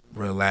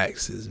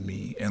relaxes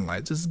me, and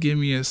like, just give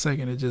me a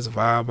second to just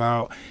vibe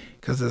out,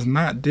 because it's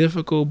not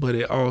difficult, but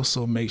it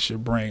also makes your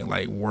brain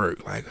like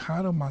work. Like,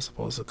 how am I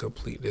supposed to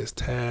complete this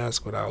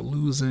task without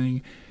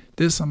losing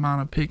this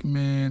amount of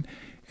Pikmin,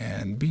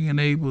 and being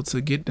able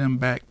to get them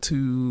back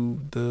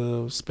to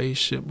the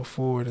spaceship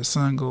before the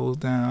sun goes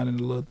down and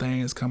the little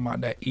things come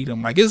out that eat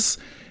them. Like, it's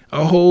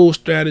a whole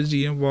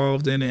strategy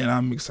involved in it, and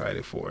I'm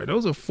excited for it.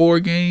 Those are 4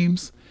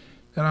 games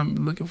that I'm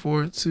looking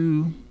forward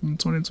to in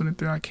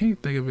 2023. I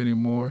can't think of any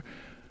more,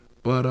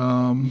 but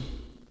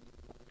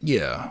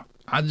yeah,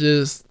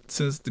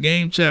 since the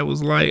game chat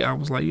was light, I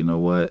was like, you know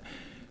what?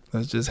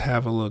 Let's just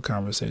have a little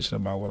conversation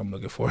about what I'm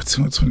looking forward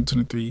to in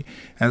 2023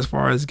 as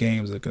far as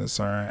games are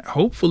concerned.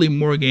 Hopefully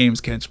more games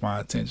catch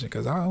my attention,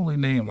 because I only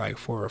named like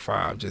 4 or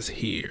 5 just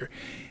here.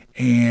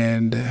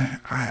 And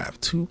I have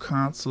 2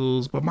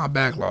 consoles, but my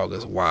backlog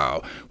is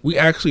wild. We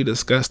actually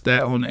discussed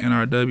that on the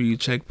NRW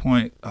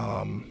Checkpoint.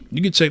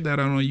 You can check that out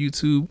on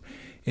YouTube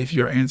if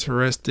you're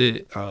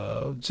interested.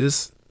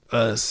 Just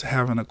us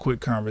having a quick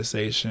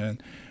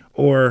conversation,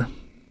 or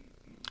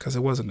because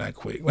it wasn't that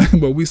quick,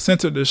 but we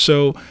centered the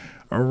show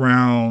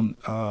around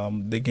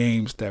the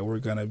games that we're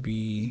going to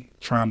be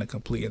trying to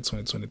complete in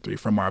 2023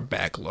 from our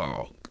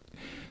backlog.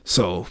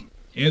 So,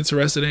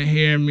 interested in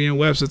hearing me and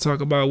Webster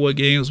talk about what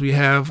games we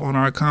have on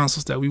our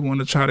consoles that we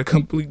want to try to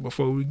complete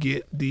before we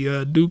get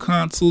the new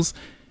consoles?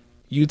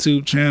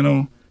 YouTube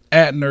channel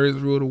at Nerds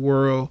Rule the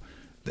World,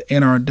 the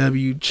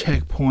NRW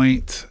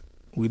Checkpoint.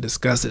 We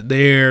discuss it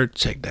there.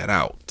 Check that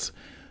out.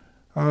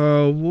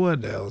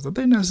 What else? I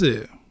think that's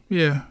it.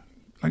 Yeah.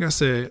 Like I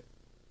said,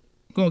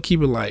 I'm going to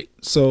keep it light.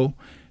 So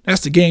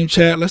that's the game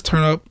chat. Let's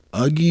turn up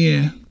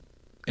again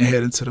and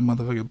head into the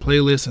motherfucking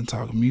playlist and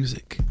talk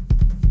music.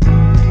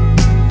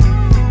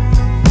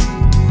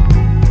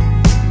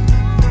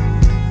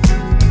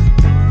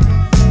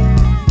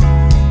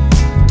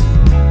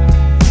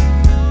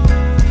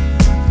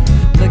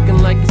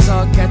 Looking like it's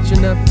all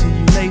catching up to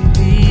you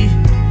lately.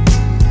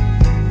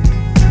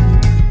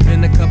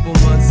 Been a couple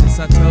months since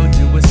I told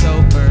you it's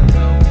over.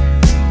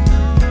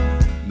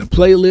 The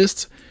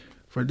playlist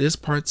for this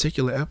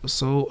particular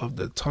episode of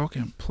the Talk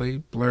and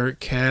Play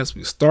Blurcast,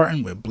 we're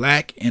starting with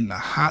Black in the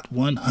Hot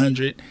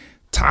 100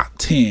 Top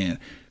 10.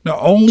 The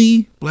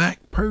only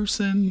black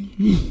person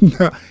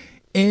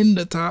in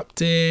the top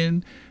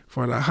 10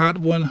 for the Hot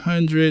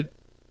 100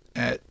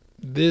 at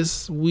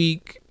this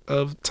week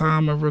of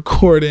time of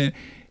recording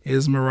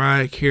is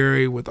Mariah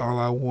Carey with All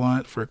I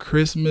Want for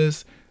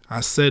Christmas. I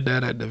said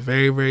that at the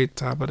very, very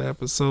top of the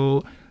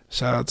episode.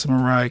 Shout out to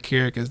Mariah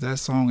Carey, because that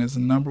song is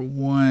number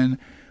 1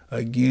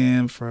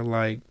 again for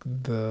like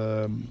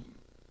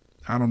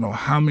I don't know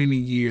how many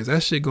years.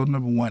 That shit go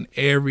number 1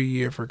 every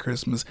year for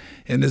Christmas,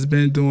 and it's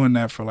been doing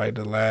that for like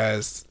the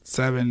last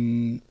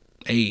 7,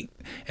 8.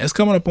 And it's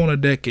coming up on a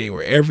decade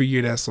where every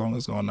year that song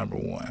is going number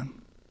 1.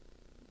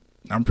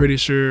 I'm pretty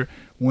sure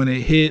when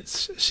it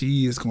hits,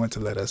 she is going to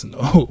let us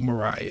know.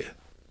 Mariah,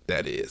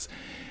 that is.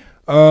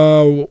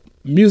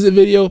 Music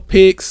video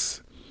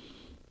picks,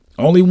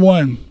 only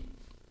one.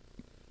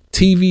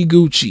 TV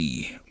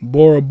Gucci,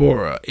 Bora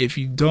Bora. If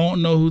you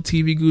don't know who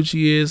TV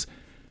Gucci is,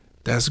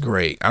 that's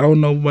great. I don't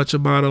know much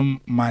about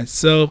him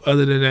myself,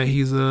 other than that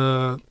he's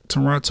a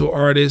Toronto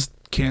artist.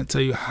 Can't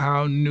tell you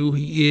how new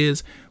he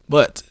is,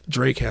 but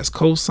Drake has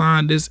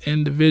co-signed this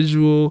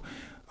individual,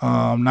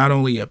 not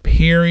only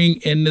appearing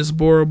in this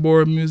Bora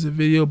Bora music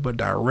video, but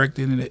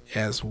directing it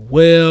as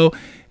well.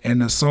 And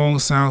the song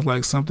sounds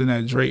like something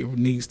that Drake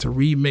needs to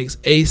remix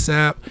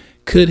ASAP.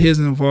 Could his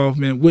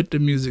involvement with the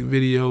music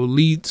video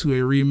lead to a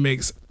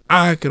remix?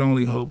 I could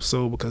only hope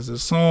so, because the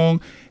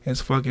song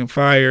is fucking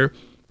fire.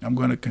 I'm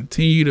going to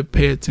continue to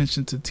pay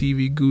attention to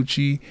TV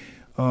Gucci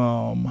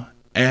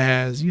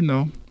as, you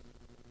know,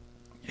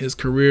 his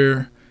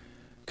career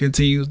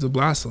continues to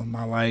blossom.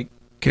 I like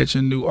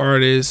catching new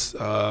artists.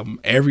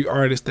 Every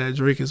artist that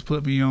Drake has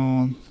put me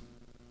on,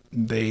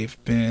 they've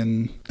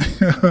been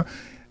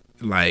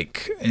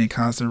like in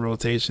constant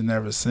rotation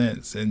ever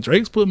since. And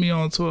Drake's put me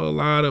on to a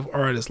lot of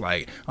artists.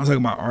 Like, I'm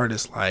talking about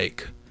artists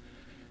like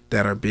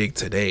that are big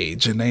today.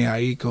 Jhené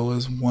Aiko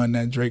is one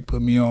that Drake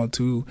put me on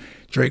to.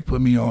 Drake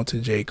put me on to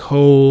J.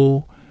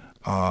 Cole.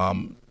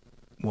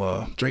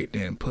 well, Drake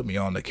didn't put me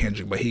on to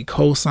Kendrick, but he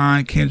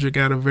co-signed Kendrick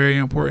at a very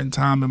important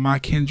time in my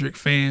Kendrick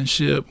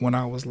fanship when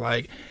I was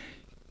like,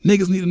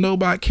 niggas need to know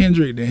about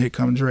Kendrick. Then here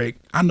come Drake.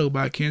 I know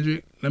about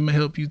Kendrick. Let me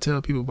help you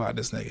tell people about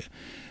this nigga.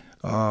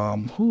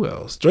 Who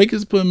else? Drake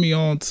has put me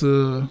on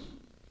to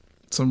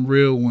some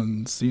real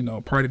ones. You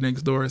know, Party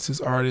Next Door is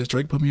his artist.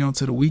 Drake put me on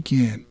to The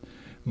Weeknd.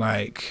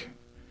 Like,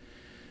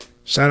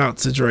 shout out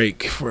to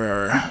Drake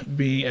for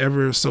being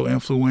ever so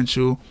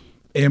influential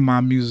in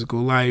my musical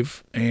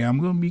life. And I'm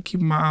gonna be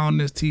keeping my eye on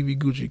this TV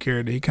Gucci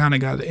character. He kind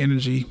of got the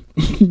energy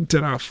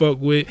that I fuck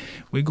with.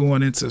 We're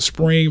going into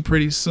spring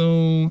pretty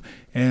soon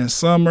and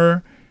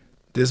summer.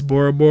 This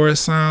Bora Bora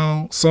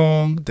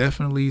song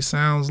definitely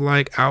sounds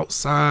like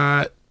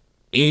outside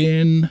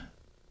in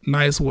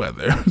nice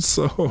weather.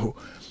 So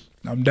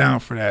I'm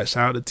down for that.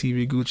 Shout out to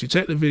TV Gucci.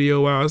 Check the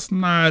video out. It's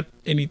not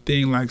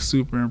anything like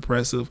super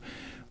impressive,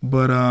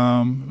 but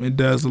it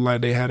does look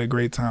like they had a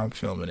great time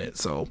filming it.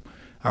 So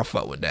I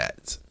fuck with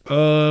that.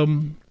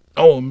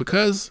 And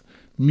because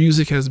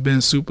music has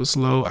been super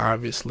slow,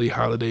 obviously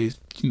holidays,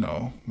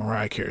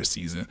 Mariah Carey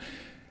season,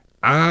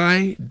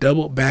 I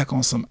doubled back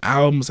on some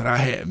albums that I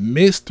had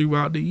missed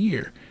throughout the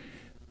year.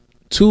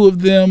 Two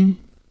of them,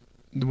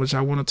 which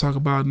I want to talk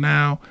about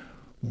now.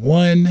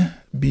 One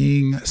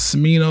being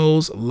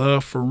Smino's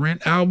Love for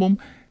Rent album.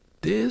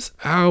 This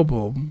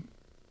album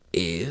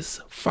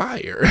is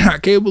fire. I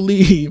can't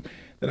believe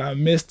that I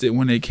missed it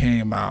when it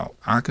came out.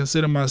 I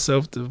consider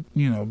myself to,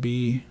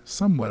 be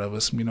somewhat of a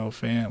Smino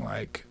fan.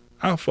 Like,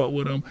 I fuck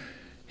with him.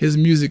 His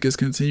music is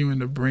continuing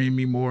to bring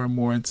me more and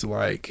more into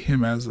like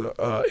him as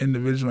a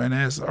individual and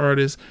as an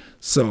artist.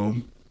 So,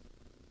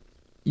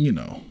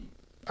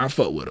 I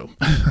fuck with him.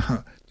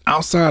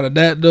 Outside of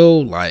that though,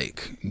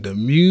 like, the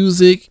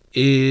music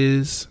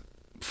is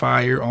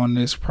fire on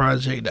this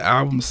project. The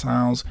album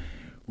sounds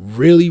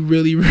really,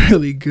 really,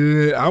 really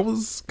good. I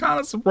was kind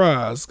of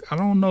surprised. I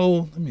don't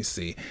know. Let me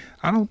see.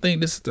 I don't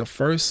think this is the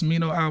first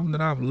Smino album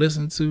that I've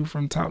listened to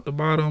from top to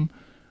bottom.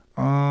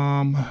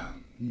 Let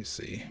me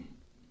see.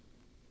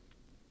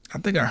 I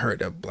think I heard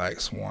that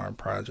Black Swan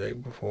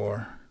project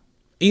before.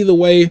 Either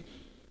way,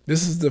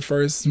 this is the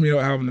first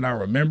Smino album that I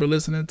remember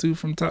listening to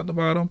from top to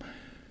bottom.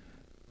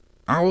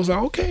 I was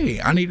like, okay,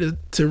 I need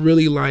to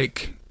really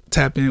like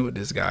tap in with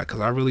this guy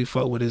because I really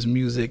fuck with his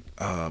music.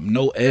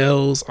 No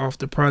L's off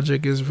the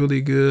project is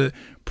really good.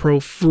 Pro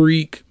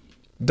Freak,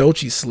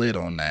 Doechii slid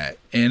on that,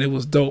 and it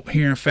was dope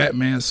hearing Fat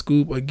Man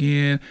Scoop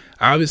again.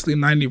 Obviously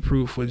 90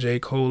 Proof with J.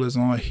 Cole is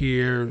on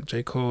here.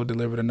 J. Cole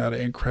delivered another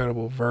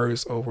incredible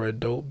verse over a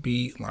dope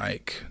beat,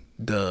 like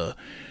duh.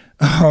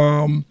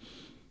 All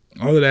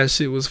of that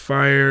shit was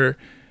fire.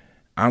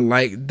 I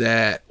like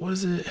that. What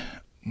is it?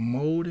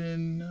 More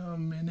than a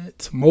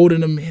minute. With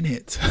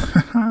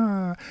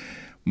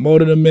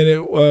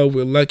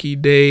Lucky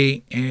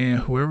Day and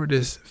whoever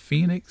this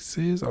Phoenix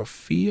is, or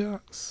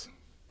Felix?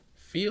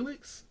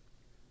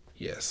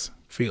 Yes,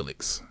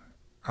 Felix.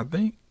 I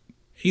think.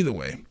 Either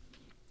way,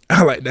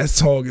 I like that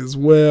song as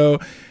well.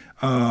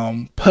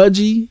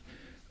 Pudgy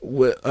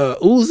with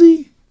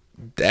Uzi,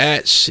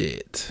 that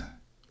shit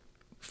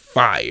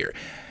fire.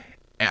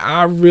 And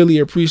I really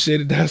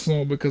appreciated that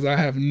song because I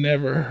have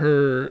never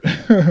heard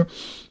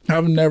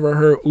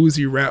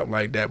Uzi rap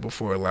like that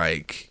before.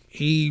 Like,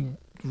 he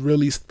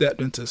really stepped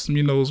into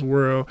Smino's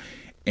world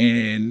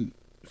and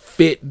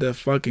fit the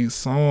fucking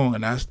song,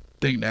 and I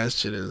think that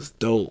shit is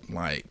dope.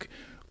 Like,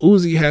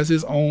 Uzi has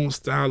his own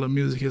style of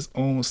music, his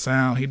own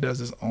sound. He does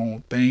his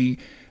own thing.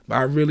 But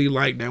I really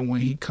like that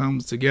when he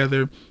comes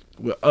together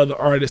with other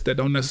artists that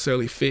don't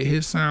necessarily fit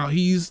his sound,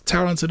 he's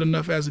talented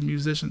enough as a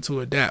musician to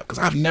adapt. Because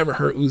I've never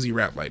heard Uzi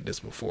rap like this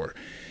before.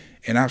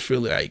 And I feel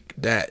like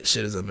that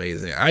shit is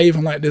amazing. I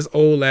even like this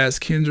Old Ass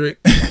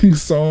Kendrick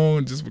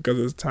song just because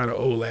it's titled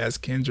Old Ass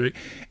Kendrick.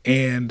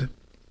 And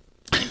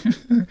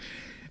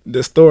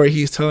the story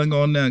he's telling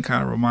on there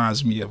kind of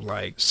reminds me of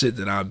like shit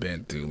that I've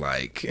been through.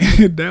 Like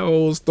that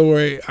whole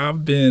story,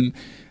 I've been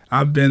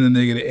a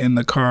nigga in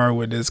the car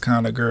with this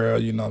kind of girl,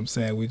 you know what I'm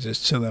saying? We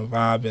just chilling,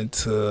 vibing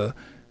to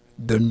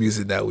the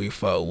music that we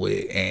fuck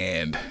with,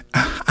 and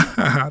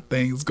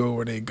things go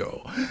where they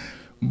go.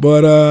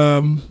 But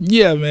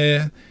yeah,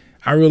 man,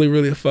 I really,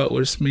 really fuck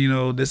with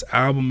Smino. This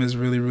album is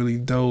really, really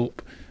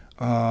dope.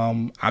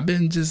 I've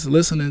been just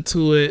listening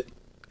to it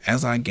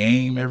as I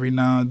game every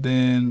now and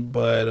then,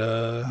 but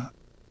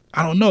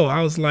I don't know.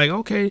 I was like,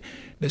 okay,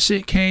 the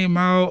shit came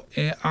out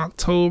in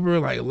October,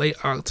 like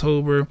late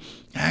October.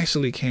 It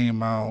actually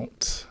came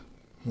out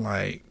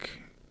like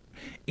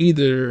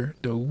either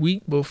the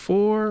week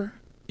before.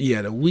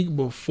 Yeah, the week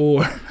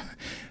before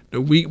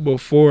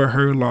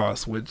her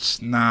loss, which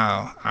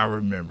now I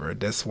remember.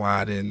 That's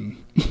why I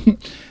didn't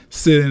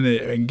sit in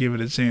it and give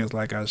it a chance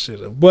like I should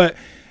have. But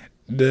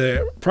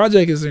the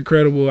project is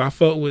incredible. I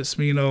fuck with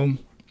Smino.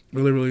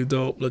 Really, really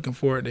dope. Looking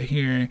forward to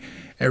hearing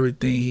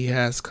everything he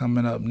has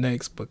coming up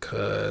next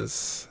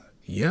because,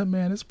 yeah,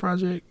 man, this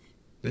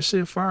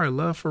shit fire.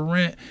 Love for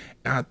Rent.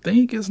 I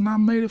think it's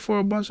nominated for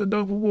a bunch of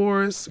dope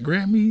awards,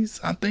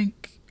 Grammys. I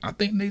think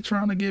they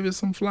trying to give it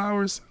some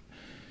flowers.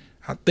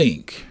 I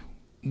think.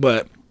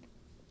 But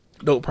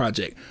Dope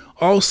project.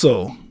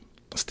 Also,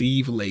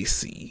 Steve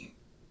Lacy,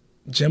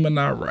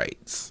 Gemini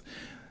Rights.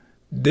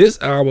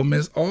 This album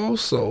is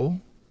also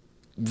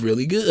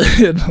really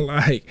good.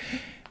 Like,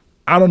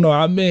 I don't know,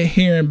 I've been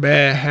hearing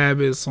Bad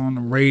Habits on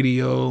the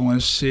radio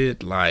and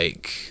shit,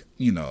 like,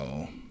 you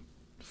know,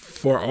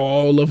 for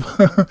all of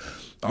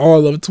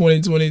all of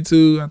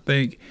 2022. I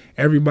think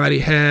everybody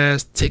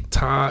has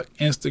TikTok,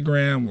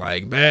 Instagram.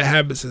 Like, Bad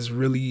Habits is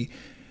really,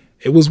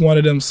 it was one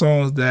of them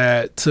songs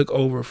that took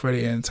over for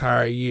the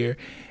entire year.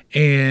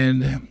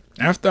 And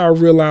after I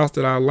realized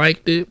that I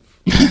liked it,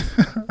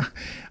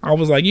 I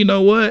was like, you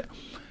know what?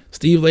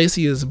 Steve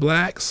Lacy is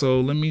black,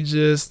 so let me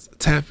just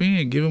tap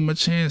in, give him a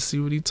chance, see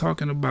what he's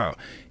talking about.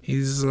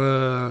 He's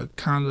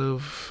kind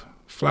of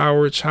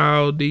flower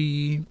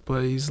childy,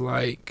 but he's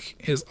like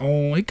his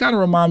own. He kind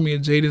of reminds me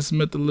of Jaden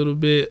Smith a little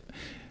bit,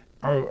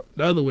 or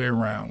the other way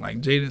around.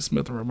 Like, Jaden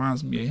Smith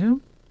reminds me of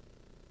him.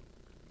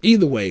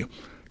 Either way,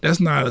 that's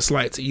not a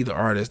slight to either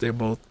artist. They're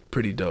both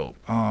pretty dope.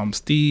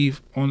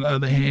 Steve, on the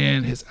other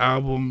hand, his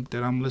album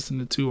that I'm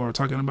listening to or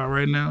talking about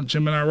right now,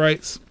 Gemini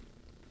Rights,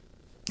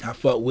 I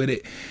fuck with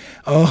it.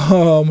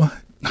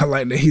 I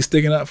like that he's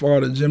sticking up for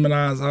all the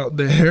Geminis out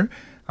there.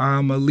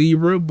 I'm a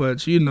Libra,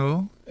 but you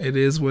know, it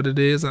is what it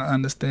is. I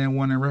understand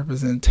wanting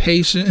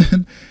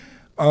representation.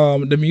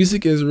 The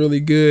music is really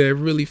good. I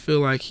really feel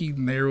like he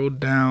narrowed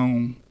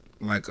down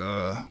like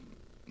a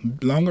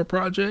longer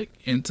project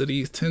into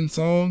these 10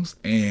 songs,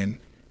 and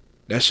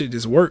that shit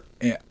just worked.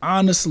 And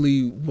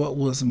honestly, what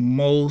was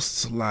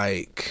most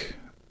like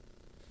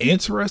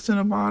interesting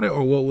about it,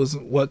 or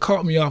what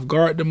caught me off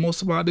guard the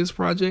most about this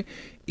project,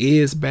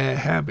 is Bad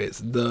Habits.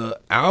 The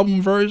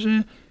album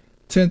version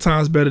 10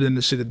 times better than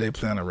the shit that they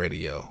play on the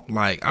radio.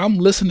 Like, I'm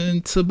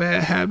listening to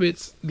Bad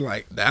Habits,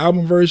 like the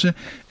album version,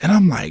 and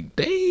I'm like,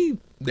 they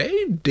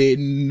did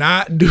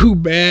not do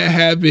Bad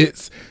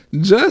Habits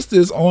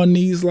justice on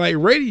these like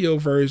radio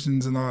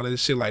versions and all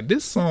this shit. Like,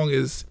 this song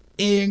is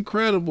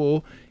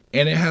incredible,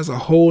 and it has a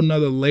whole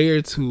nother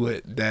layer to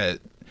it that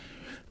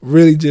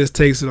really just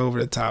takes it over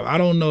the top. I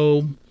don't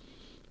know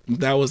if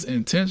that was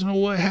intentional.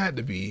 What had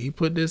to be. He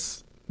put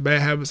this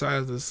Bad Habits out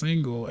as a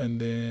single, and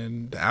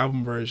then the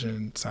album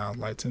version sounds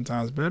like 10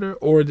 times better.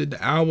 Or did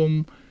the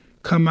album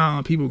come out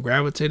and people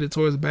gravitated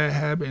towards Bad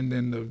Habit, and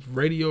then the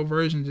radio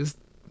version just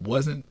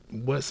wasn't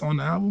what's on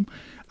the album?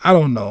 I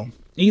don't know.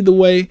 Either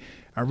way,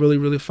 I really,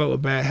 really fuck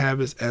with Bad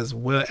Habits, as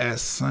well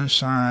as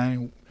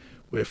Sunshine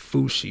with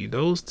Fushi.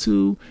 Those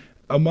two,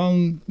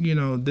 among, you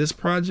know, this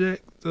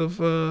project of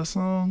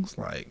songs,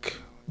 like,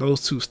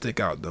 those two stick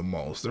out the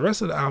most. The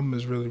rest of the album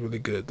is really, really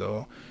good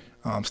though.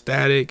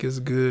 Static is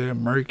good.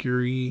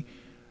 Mercury,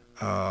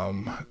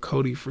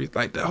 Cody Free,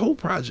 like the whole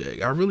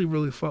project, I really,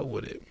 really fuck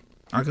with it.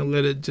 I can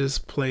let it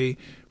just play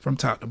from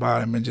top to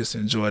bottom and just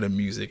enjoy the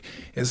music.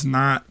 It's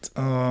not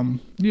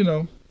you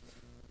know,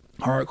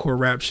 hardcore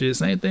rap shit.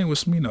 Same thing with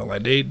Smino.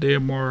 Like,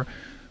 they're more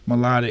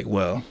melodic.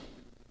 Well,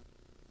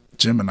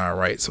 Gemini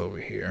Rights over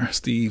here,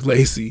 Steve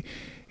Lacy,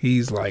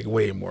 he's like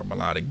way more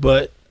melodic.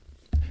 But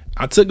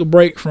I took a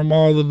break from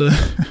all of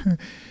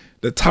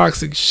the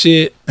toxic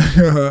shit.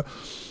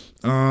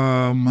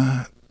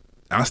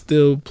 I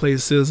still play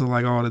SZA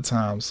like all the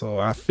time, so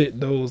I fit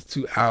those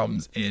two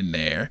albums in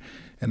there,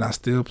 and I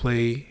still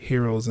play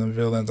Heroes and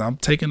Villains. I'm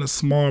taking a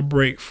small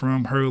break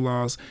from Her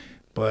Loss,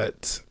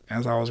 but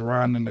as I was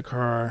riding in the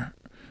car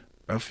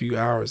a few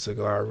hours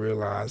ago, I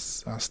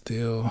realized I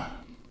still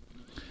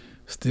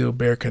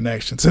bear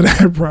connection to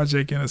that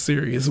project in a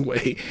serious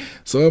way.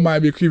 So it might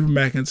be creeping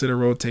back into the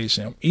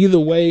rotation. Either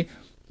way,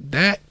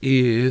 that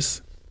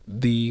is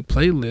the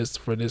playlist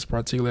for this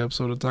particular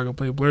episode of Talk and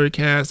Play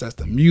Blurcast. That's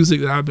the music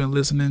that I've been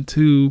listening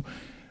to,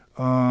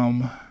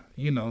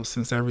 you know,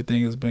 since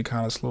everything has been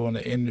kind of slow in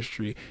the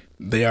industry.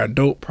 They are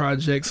dope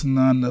projects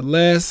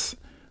nonetheless.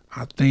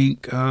 I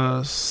think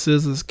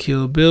SZA's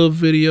Kill Bill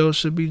video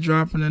should be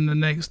dropping in the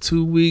next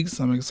 2 weeks.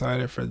 I'm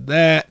excited for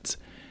that.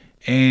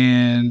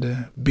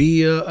 And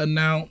Bia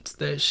announced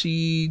that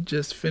she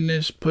just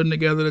finished putting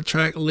together the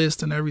track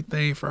list and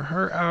everything for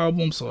her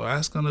album, so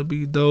that's gonna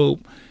be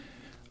dope.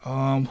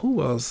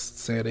 Who else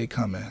said they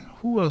coming?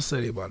 Who else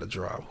said they about to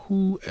drop?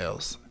 Who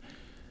else?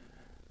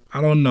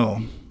 I don't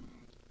know.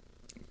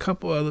 A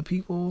couple other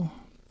people,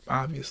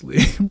 obviously.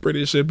 I'm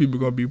pretty sure people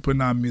gonna be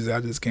putting out music. I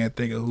just can't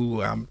think of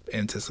who I'm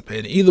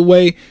anticipating. Either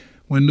way,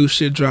 when new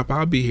shit drop,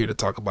 I'll be here to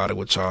talk about it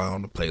with y'all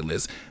on the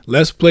playlist.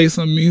 Let's play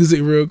some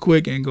music real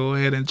quick and go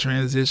ahead and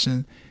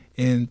transition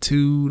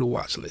into the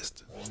watch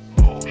list.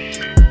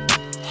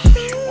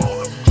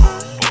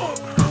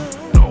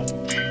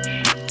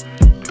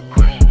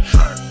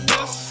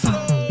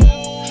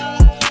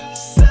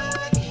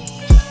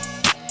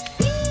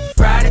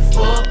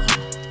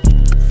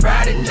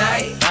 Friday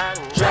night,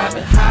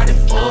 driving hot and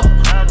full.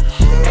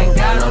 Ain't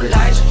got no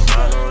license.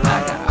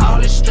 I got all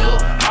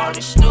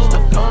this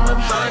stuff on my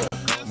mind.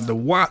 The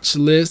watch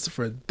list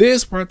for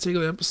this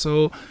particular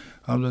episode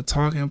of the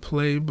Talk and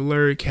Play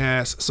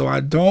Blurcast. So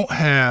I don't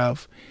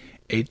have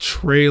a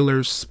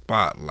trailer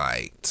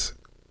spotlight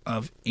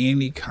of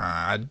any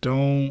kind.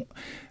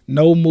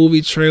 No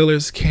movie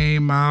trailers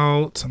came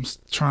out.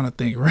 Trying to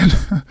think right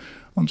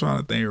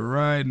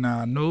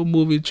now. No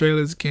movie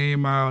trailers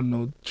came out.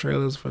 No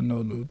trailers for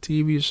no new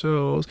TV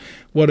shows.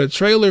 Well, the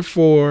trailer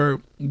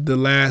for the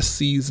last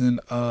season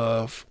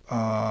of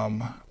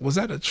was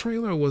that a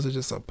trailer or was it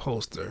just a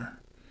poster?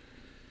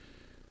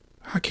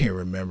 I can't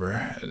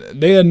remember.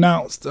 They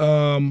announced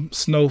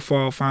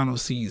Snowfall final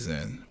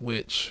season,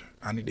 which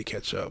I need to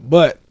catch up.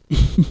 But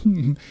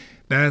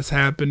that's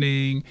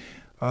happening.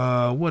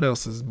 What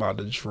else is about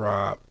to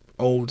drop?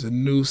 Oh, the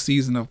new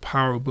season of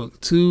Power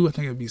Book 2. I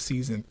think it'll be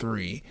season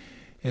 3.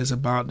 Is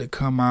about to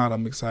come out.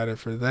 I'm excited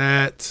for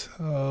that.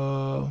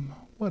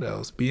 What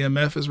else?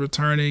 BMF is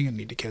returning. I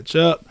need to catch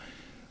up.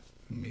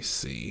 Let me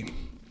see.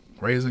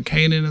 Raising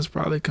Kanan is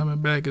probably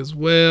coming back as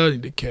well. I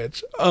need to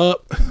catch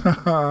up.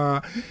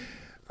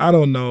 I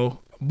don't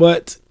know.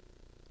 But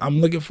I'm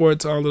looking forward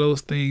to all of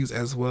those things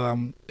as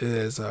well.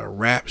 Is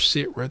rap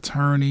shit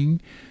returning.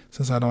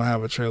 Since I don't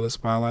have a trailer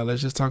spotlight,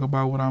 let's just talk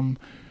about what I'm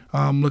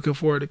looking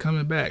forward to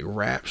coming back.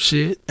 Rap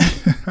shit.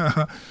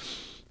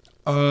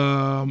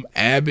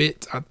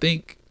 Abbott, I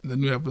think the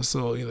new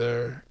episode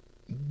either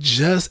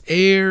just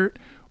aired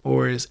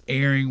or is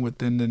airing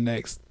within the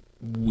next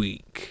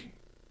week.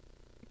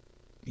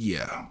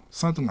 Yeah,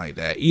 something like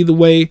that. Either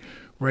way,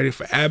 ready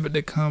for Abbott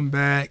to come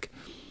back.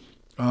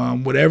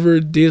 Whatever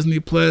Disney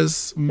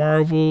Plus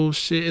Marvel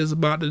shit is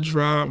about to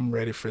drop, I'm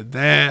ready for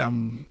that.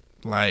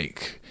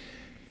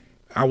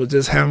 I was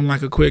just having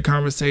like a quick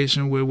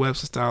conversation with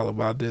Webster Style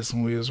about this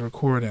when we was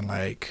recording.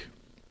 Like,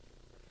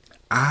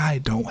 I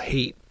don't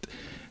hate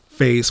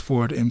Phase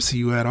 4 of the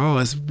MCU at all.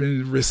 It's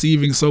been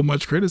receiving so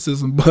much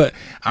criticism, but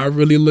I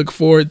really look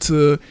forward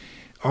to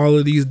all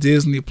of these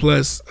Disney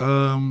Plus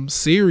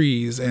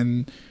series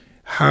and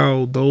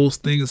how those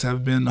things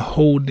have been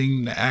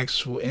holding the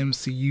actual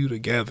MCU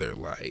together.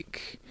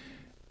 Like,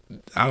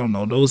 I don't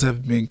know, those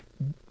have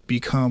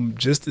become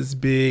just as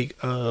big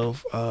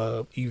of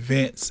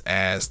events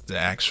as the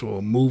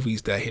actual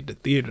movies that hit the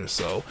theater.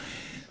 So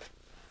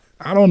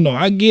I don't know,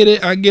 I get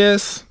it. I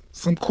guess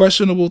some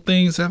questionable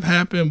things have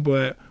happened,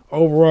 but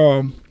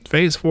overall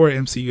Phase 4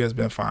 MCU has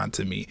been fine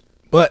to me.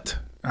 But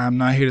I'm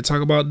not here to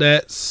talk about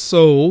that,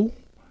 so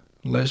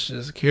let's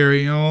just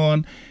carry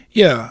on.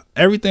 Yeah,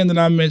 everything that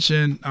I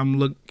mentioned, I'm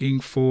looking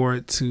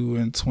forward to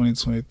in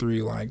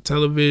 2023. Like,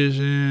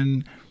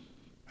 television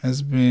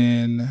has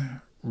been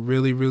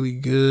really, really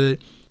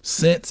good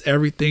since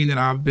everything that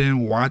I've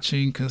been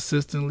watching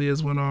consistently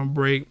has went on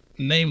break,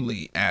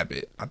 namely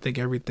Abbott. I think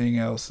everything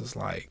else is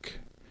like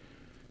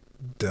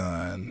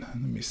done.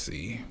 Let me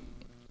see.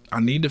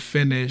 I need to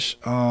finish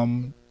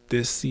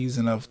this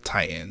season of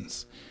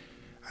Titans.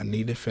 I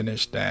need to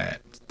finish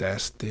that.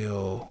 That's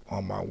still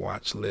on my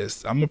watch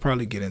list. I'm gonna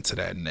probably get into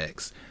that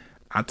next.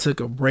 I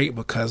took a break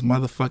because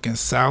motherfucking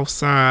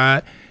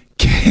Southside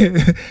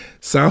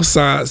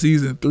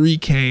season 3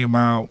 came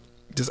out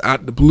just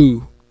out the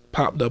blue,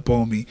 popped up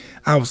on me.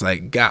 I was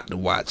like, got to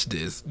watch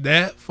this.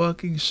 That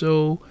fucking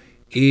show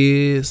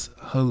is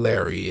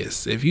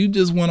hilarious. If you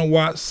just want to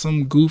watch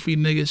some goofy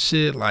nigga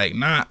shit, like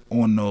not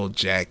on no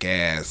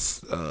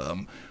jackass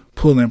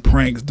pulling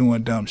pranks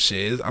doing dumb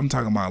shit. I'm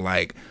talking about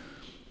like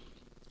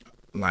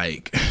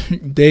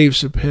Dave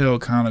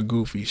Chappelle kind of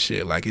goofy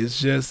shit. Like, it's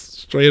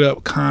just straight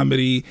up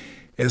comedy.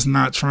 It's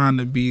not trying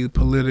to be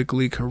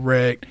politically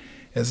correct.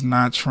 It's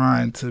not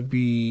trying to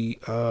be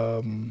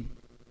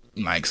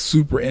like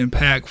super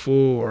impactful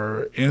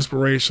or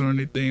inspirational or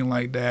anything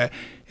like that.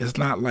 It's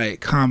not like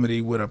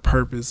comedy with a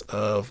purpose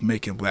of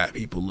making black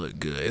people look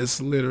good.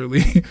 It's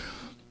literally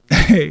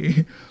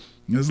a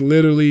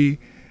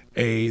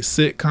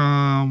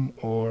sitcom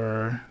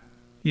or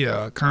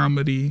a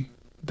comedy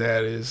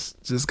that is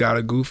just got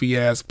a goofy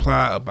ass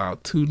plot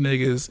about two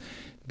niggas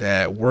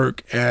that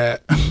work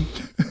at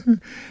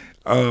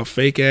a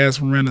fake ass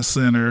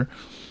rent-a-center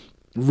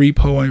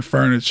repoing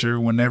furniture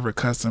whenever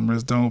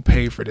customers don't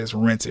pay for this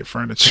rented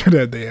furniture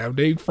that they have.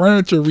 They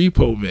furniture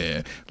repo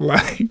man.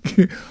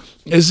 Like,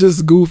 it's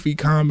just goofy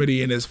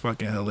comedy and it's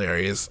fucking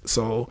hilarious.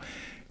 So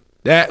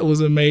that was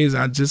amazing.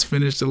 I just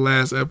finished the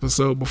last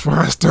episode before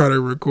I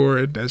started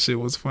recording. That shit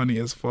was funny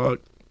as fuck.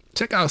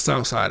 Check out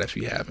Southside if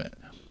you haven't.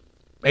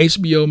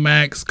 HBO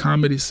Max,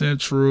 Comedy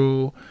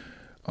Central.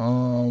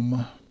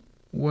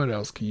 What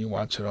else can you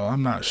watch it on?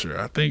 I'm not sure.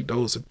 I think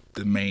those are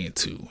the main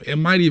two. It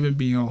might even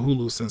be on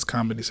Hulu since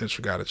Comedy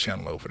Central got a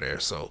channel over there.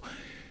 So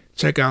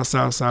check out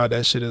Southside.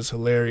 That shit is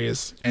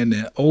hilarious. And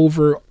then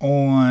over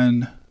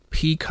on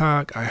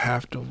Peacock, I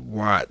have to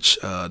watch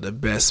The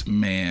Best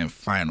Man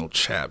final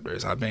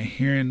chapters. I've been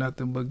hearing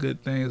nothing but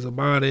good things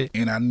about it,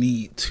 and I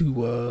need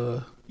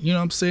to you know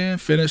what I'm saying,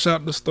 finish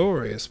out the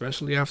story,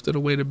 especially after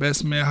the way The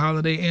Best Man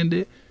holiday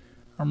ended.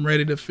 I'm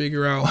ready to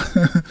figure out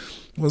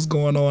what's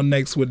going on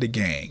next with the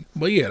gang.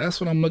 But yeah,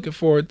 that's what I'm looking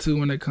forward to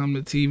when it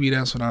comes to TV.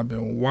 That's what I've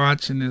been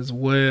watching as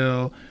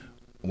well.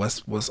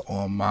 What's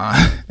on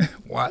my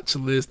watch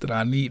list that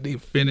I need to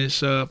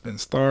finish up and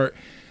start.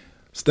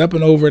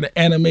 Stepping over the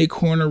anime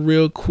corner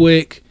real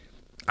quick.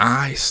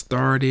 I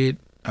started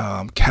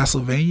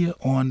Castlevania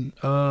on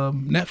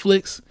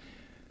Netflix.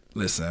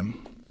 Listen,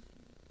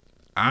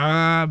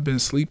 I've been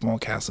sleeping on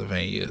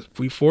Castlevania.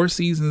 We 4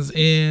 seasons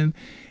in,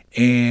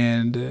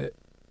 and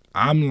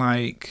I'm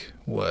like,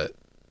 what,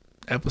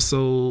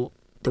 episode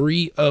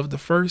 3 of the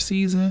first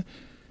season?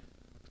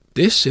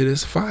 This shit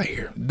is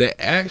fire. The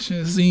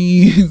action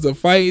scenes, the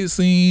fight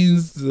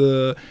scenes,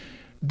 the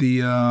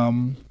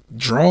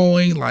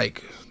drawing,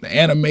 like the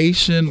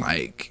animation,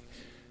 like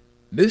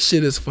this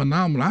shit is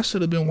phenomenal. I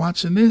should have been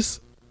watching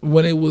this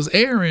when it was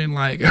airing,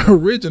 like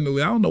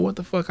originally. I don't know what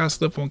the fuck I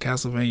slept on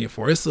Castlevania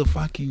for. It's a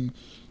fucking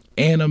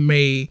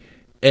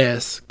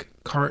anime-esque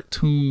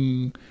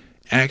cartoon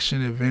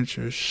action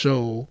adventure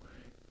show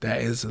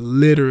that is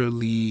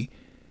literally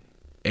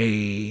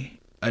a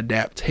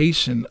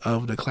adaptation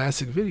of the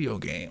classic video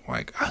game.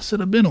 Like, I should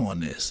have been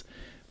on this,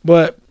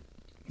 but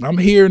I'm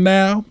here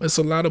now. It's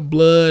a lot of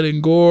blood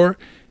and gore.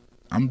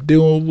 I'm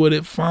dealing with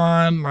it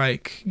fine.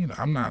 Like, you know,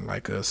 I'm not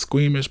like a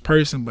squeamish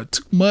person, but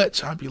too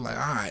much, I'll be like,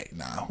 all right,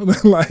 now.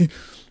 Like,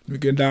 we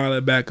can dial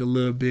it back a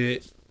little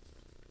bit.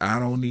 I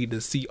don't need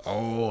to see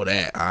all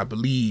that. I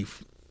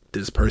believe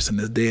this person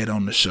is dead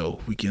on the show.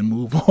 We can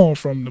move on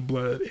from the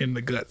blood and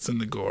the guts and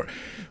the gore.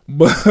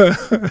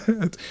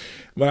 But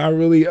I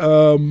really,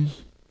 I'm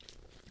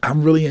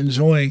really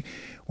enjoying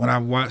what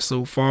I've watched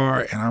so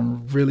far, and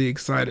I'm really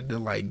excited to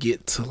like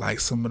get to like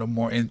some of the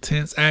more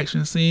intense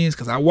action scenes,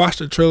 because I watched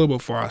the trailer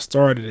before I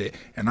started it,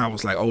 and I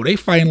was like, oh, they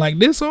fighting like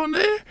this on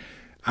there?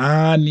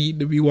 I need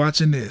to be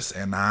watching this,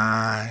 and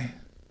I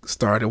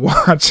started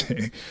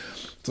watching.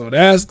 So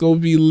that's gonna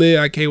be lit.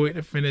 I can't wait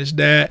to finish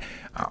that.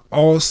 I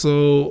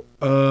also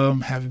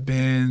have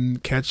been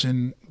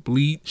catching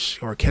Bleach,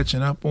 or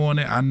catching up on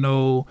it. I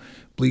know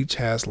Bleach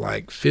has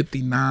like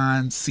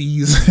 59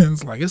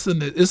 seasons. Like,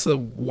 it's a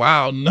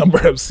wild number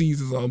of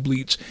seasons on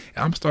Bleach.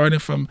 I'm starting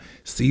from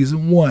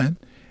season 1,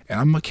 and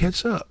I'm gonna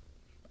catch up.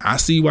 I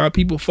see why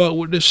people fuck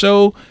with the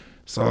show,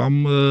 so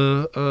I'm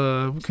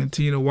gonna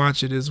continue to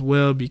watch it as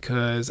well,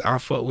 because I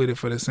fuck with it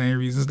for the same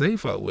reasons they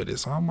fuck with it.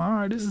 So I'm all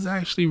right, this is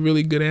actually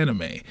really good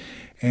anime,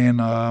 and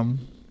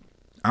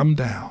I'm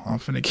down. I'm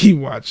finna keep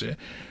watching.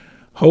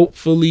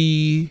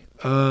 Hopefully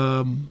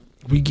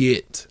we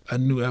get a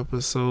new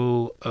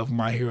episode of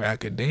My Hero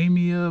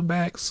Academia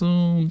back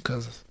soon,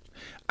 because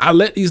I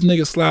let these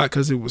niggas slide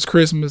because it was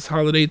Christmas,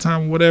 holiday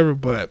time, whatever,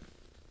 but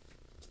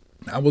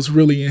I was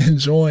really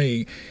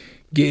enjoying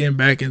getting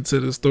back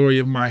into the story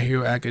of My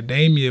Hero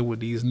Academia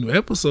with these new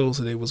episodes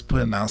that they was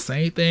putting out.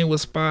 Same thing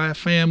with Spy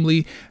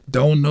Family.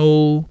 Don't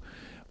know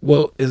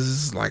what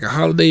is like a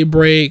holiday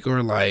break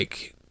or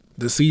like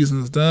the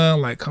season's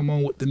done, like come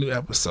on with the new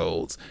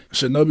episodes.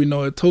 Shinobi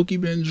no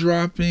Itoki been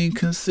dropping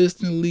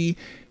consistently.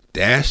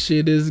 That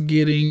shit is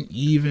getting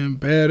even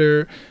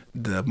better.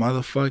 The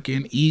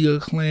motherfucking Eagle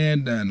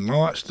clan done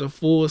launched the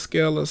full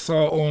scale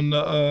assault on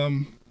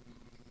the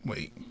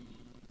wait,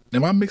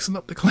 am I mixing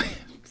up the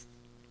clans?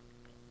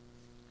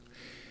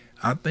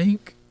 I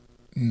think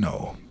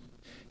no.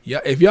 Yeah,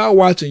 if y'all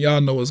watching,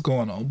 y'all know what's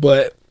going on.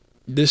 But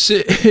the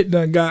shit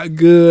done got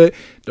good.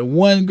 The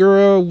one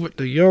girl with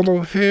the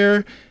yellow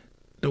hair,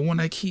 the one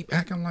that keep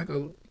acting like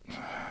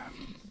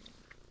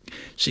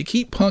she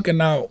keep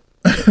punking out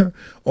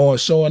on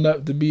showing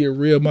up to be a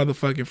real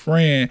motherfucking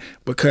friend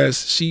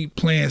because she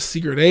playing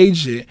secret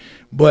agent,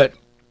 but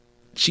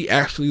she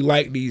actually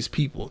like these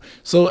people.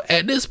 So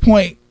at this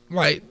point,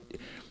 like,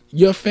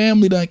 your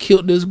family done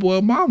killed this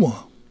boy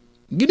mama.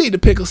 You need to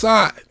pick a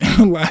side.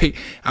 Like,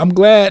 I'm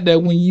glad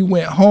that when you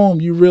went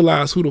home, you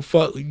realized who the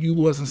fuck you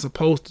wasn't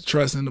supposed to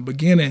trust in the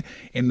beginning,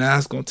 and now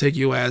it's gonna take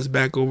your ass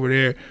back over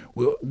there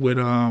with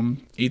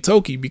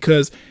Itoki,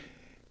 because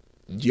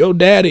your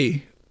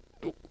daddy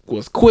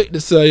was quick to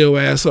sell your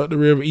ass up the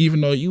river, even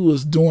though you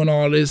was doing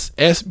all this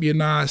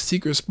espionage,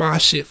 secret spy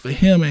shit for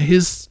him and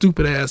his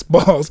stupid ass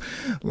boss.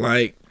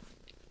 Like,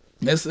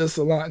 it's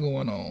a lot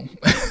going on.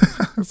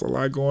 There's a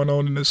lot going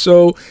on in the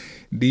show.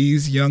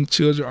 These young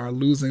children are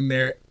losing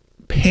their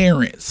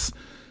parents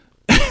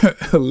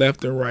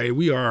left and right.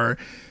 We are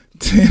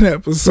 10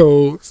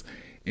 episodes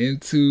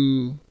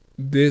into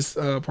this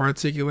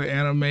particular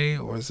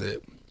anime, or is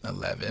it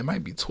 11? It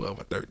might be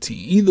 12 or 13.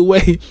 Either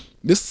way,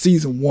 this is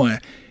season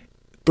 1.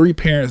 3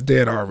 parents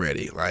dead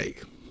already.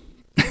 Like,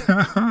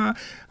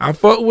 I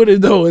fuck with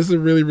it though. It's a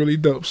really, really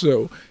dope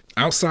show.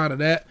 Outside of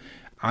that,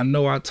 I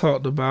know I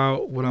talked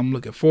about what I'm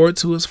looking forward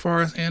to as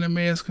far as anime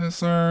is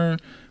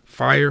concerned.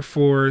 Fire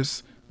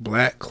Force,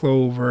 Black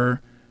Clover,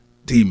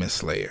 Demon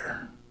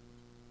Slayer.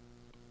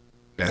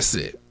 That's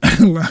it.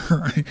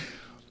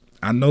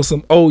 I know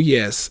some. Oh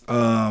yes.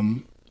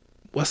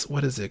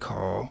 What is it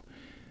called?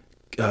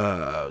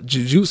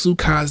 Jujutsu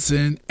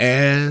Kaisen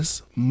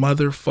as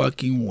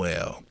motherfucking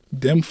well.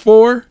 Them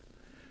 4.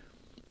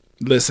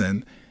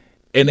 Listen,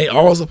 and they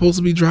all supposed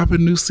to be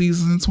dropping new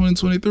seasons in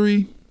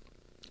 2023.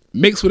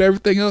 Mixed with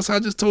everything else I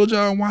just told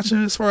y'all I'm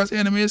watching as far as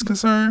anime is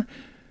concerned,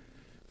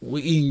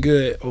 we eating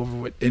good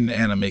over in the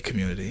anime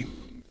community.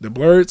 The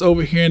blurs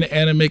over here in the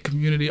anime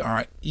community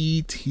are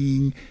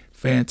eating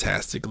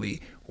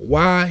fantastically.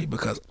 Why?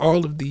 Because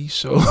all of these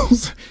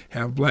shows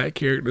have black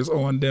characters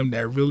on them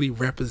that really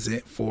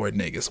represent for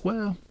niggas.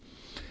 Well,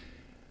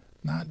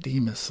 not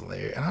Demon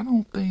Slayer, and I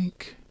don't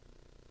think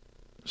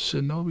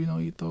Shinobi no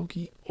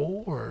Itoki,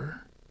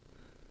 or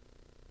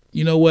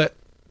you know what?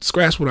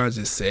 Scratch what I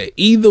just said.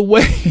 Either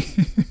way,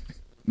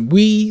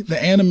 we,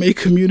 the anime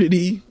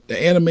community,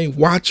 the anime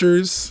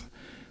watchers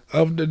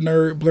of the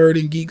Nerd, Blerd,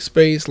 and Geek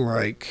space,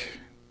 like,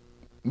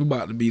 we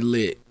about to be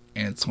lit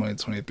in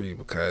 2023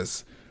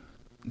 because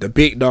the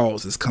big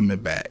dogs is coming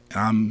back.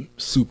 I'm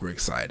super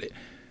excited.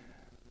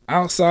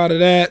 Outside of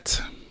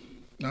that,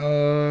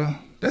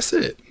 that's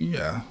it.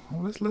 Yeah,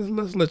 let's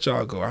let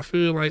y'all go. I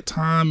feel like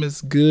time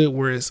is good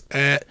where it's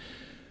at.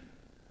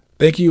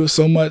 Thank you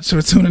so much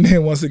for tuning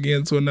in once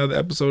again to another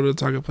episode of the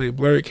Talk and Play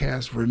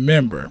Blerdcast.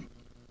 Remember,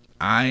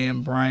 I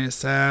am Brian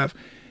Sav.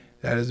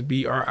 That is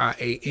BrianSapph.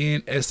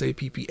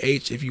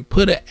 If you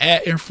put an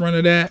 @ in front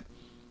of that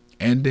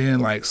and then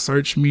like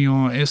search me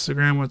on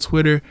Instagram or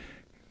Twitter,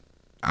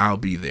 I'll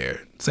be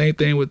there. Same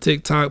thing with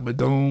TikTok, but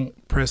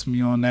don't press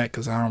me on that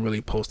because I don't really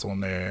post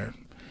on there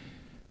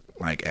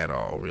like at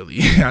all,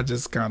 really. I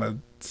just kind of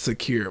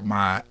secured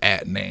my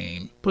 @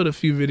 name, put a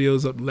few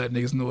videos up to let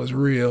niggas know it's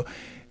real.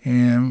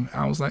 And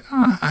I was like,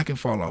 I can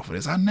fall off of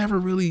this. I never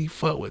really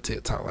fuck with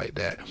TikTok like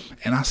that.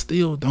 And I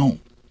still don't.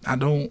 I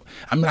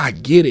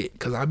get it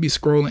because I be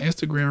scrolling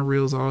Instagram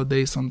reels all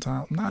day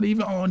sometimes. Not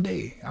even all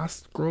day. I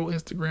scroll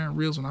Instagram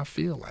reels when I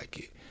feel like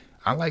it.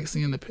 I like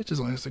seeing the pictures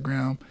on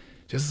Instagram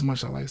just as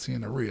much as I like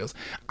seeing the reels.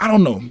 I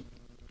don't know.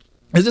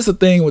 It's just a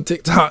thing with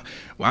TikTok.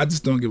 Well, I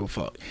just don't give a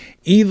fuck.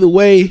 Either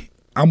way,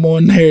 I'm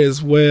on there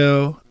as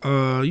well.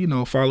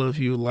 Follow if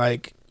you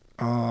like.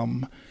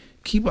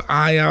 Keep an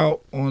eye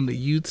out on the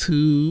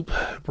YouTube,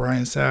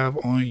 Brian Sav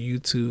on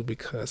YouTube,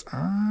 because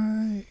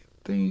I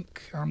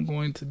think I'm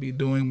going to be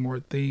doing more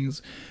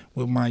things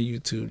with my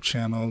YouTube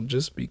channel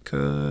just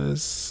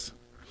because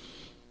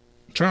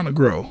I'm trying to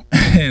grow.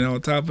 And on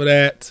top of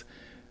that,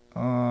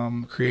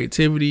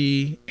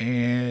 creativity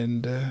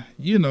and,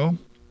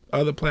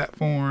 other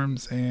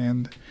platforms.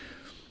 And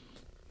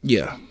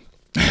yeah,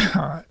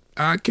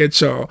 I'll catch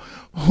y'all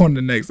on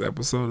the next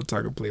episode of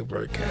Talk and Play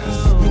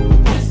Blerdcast.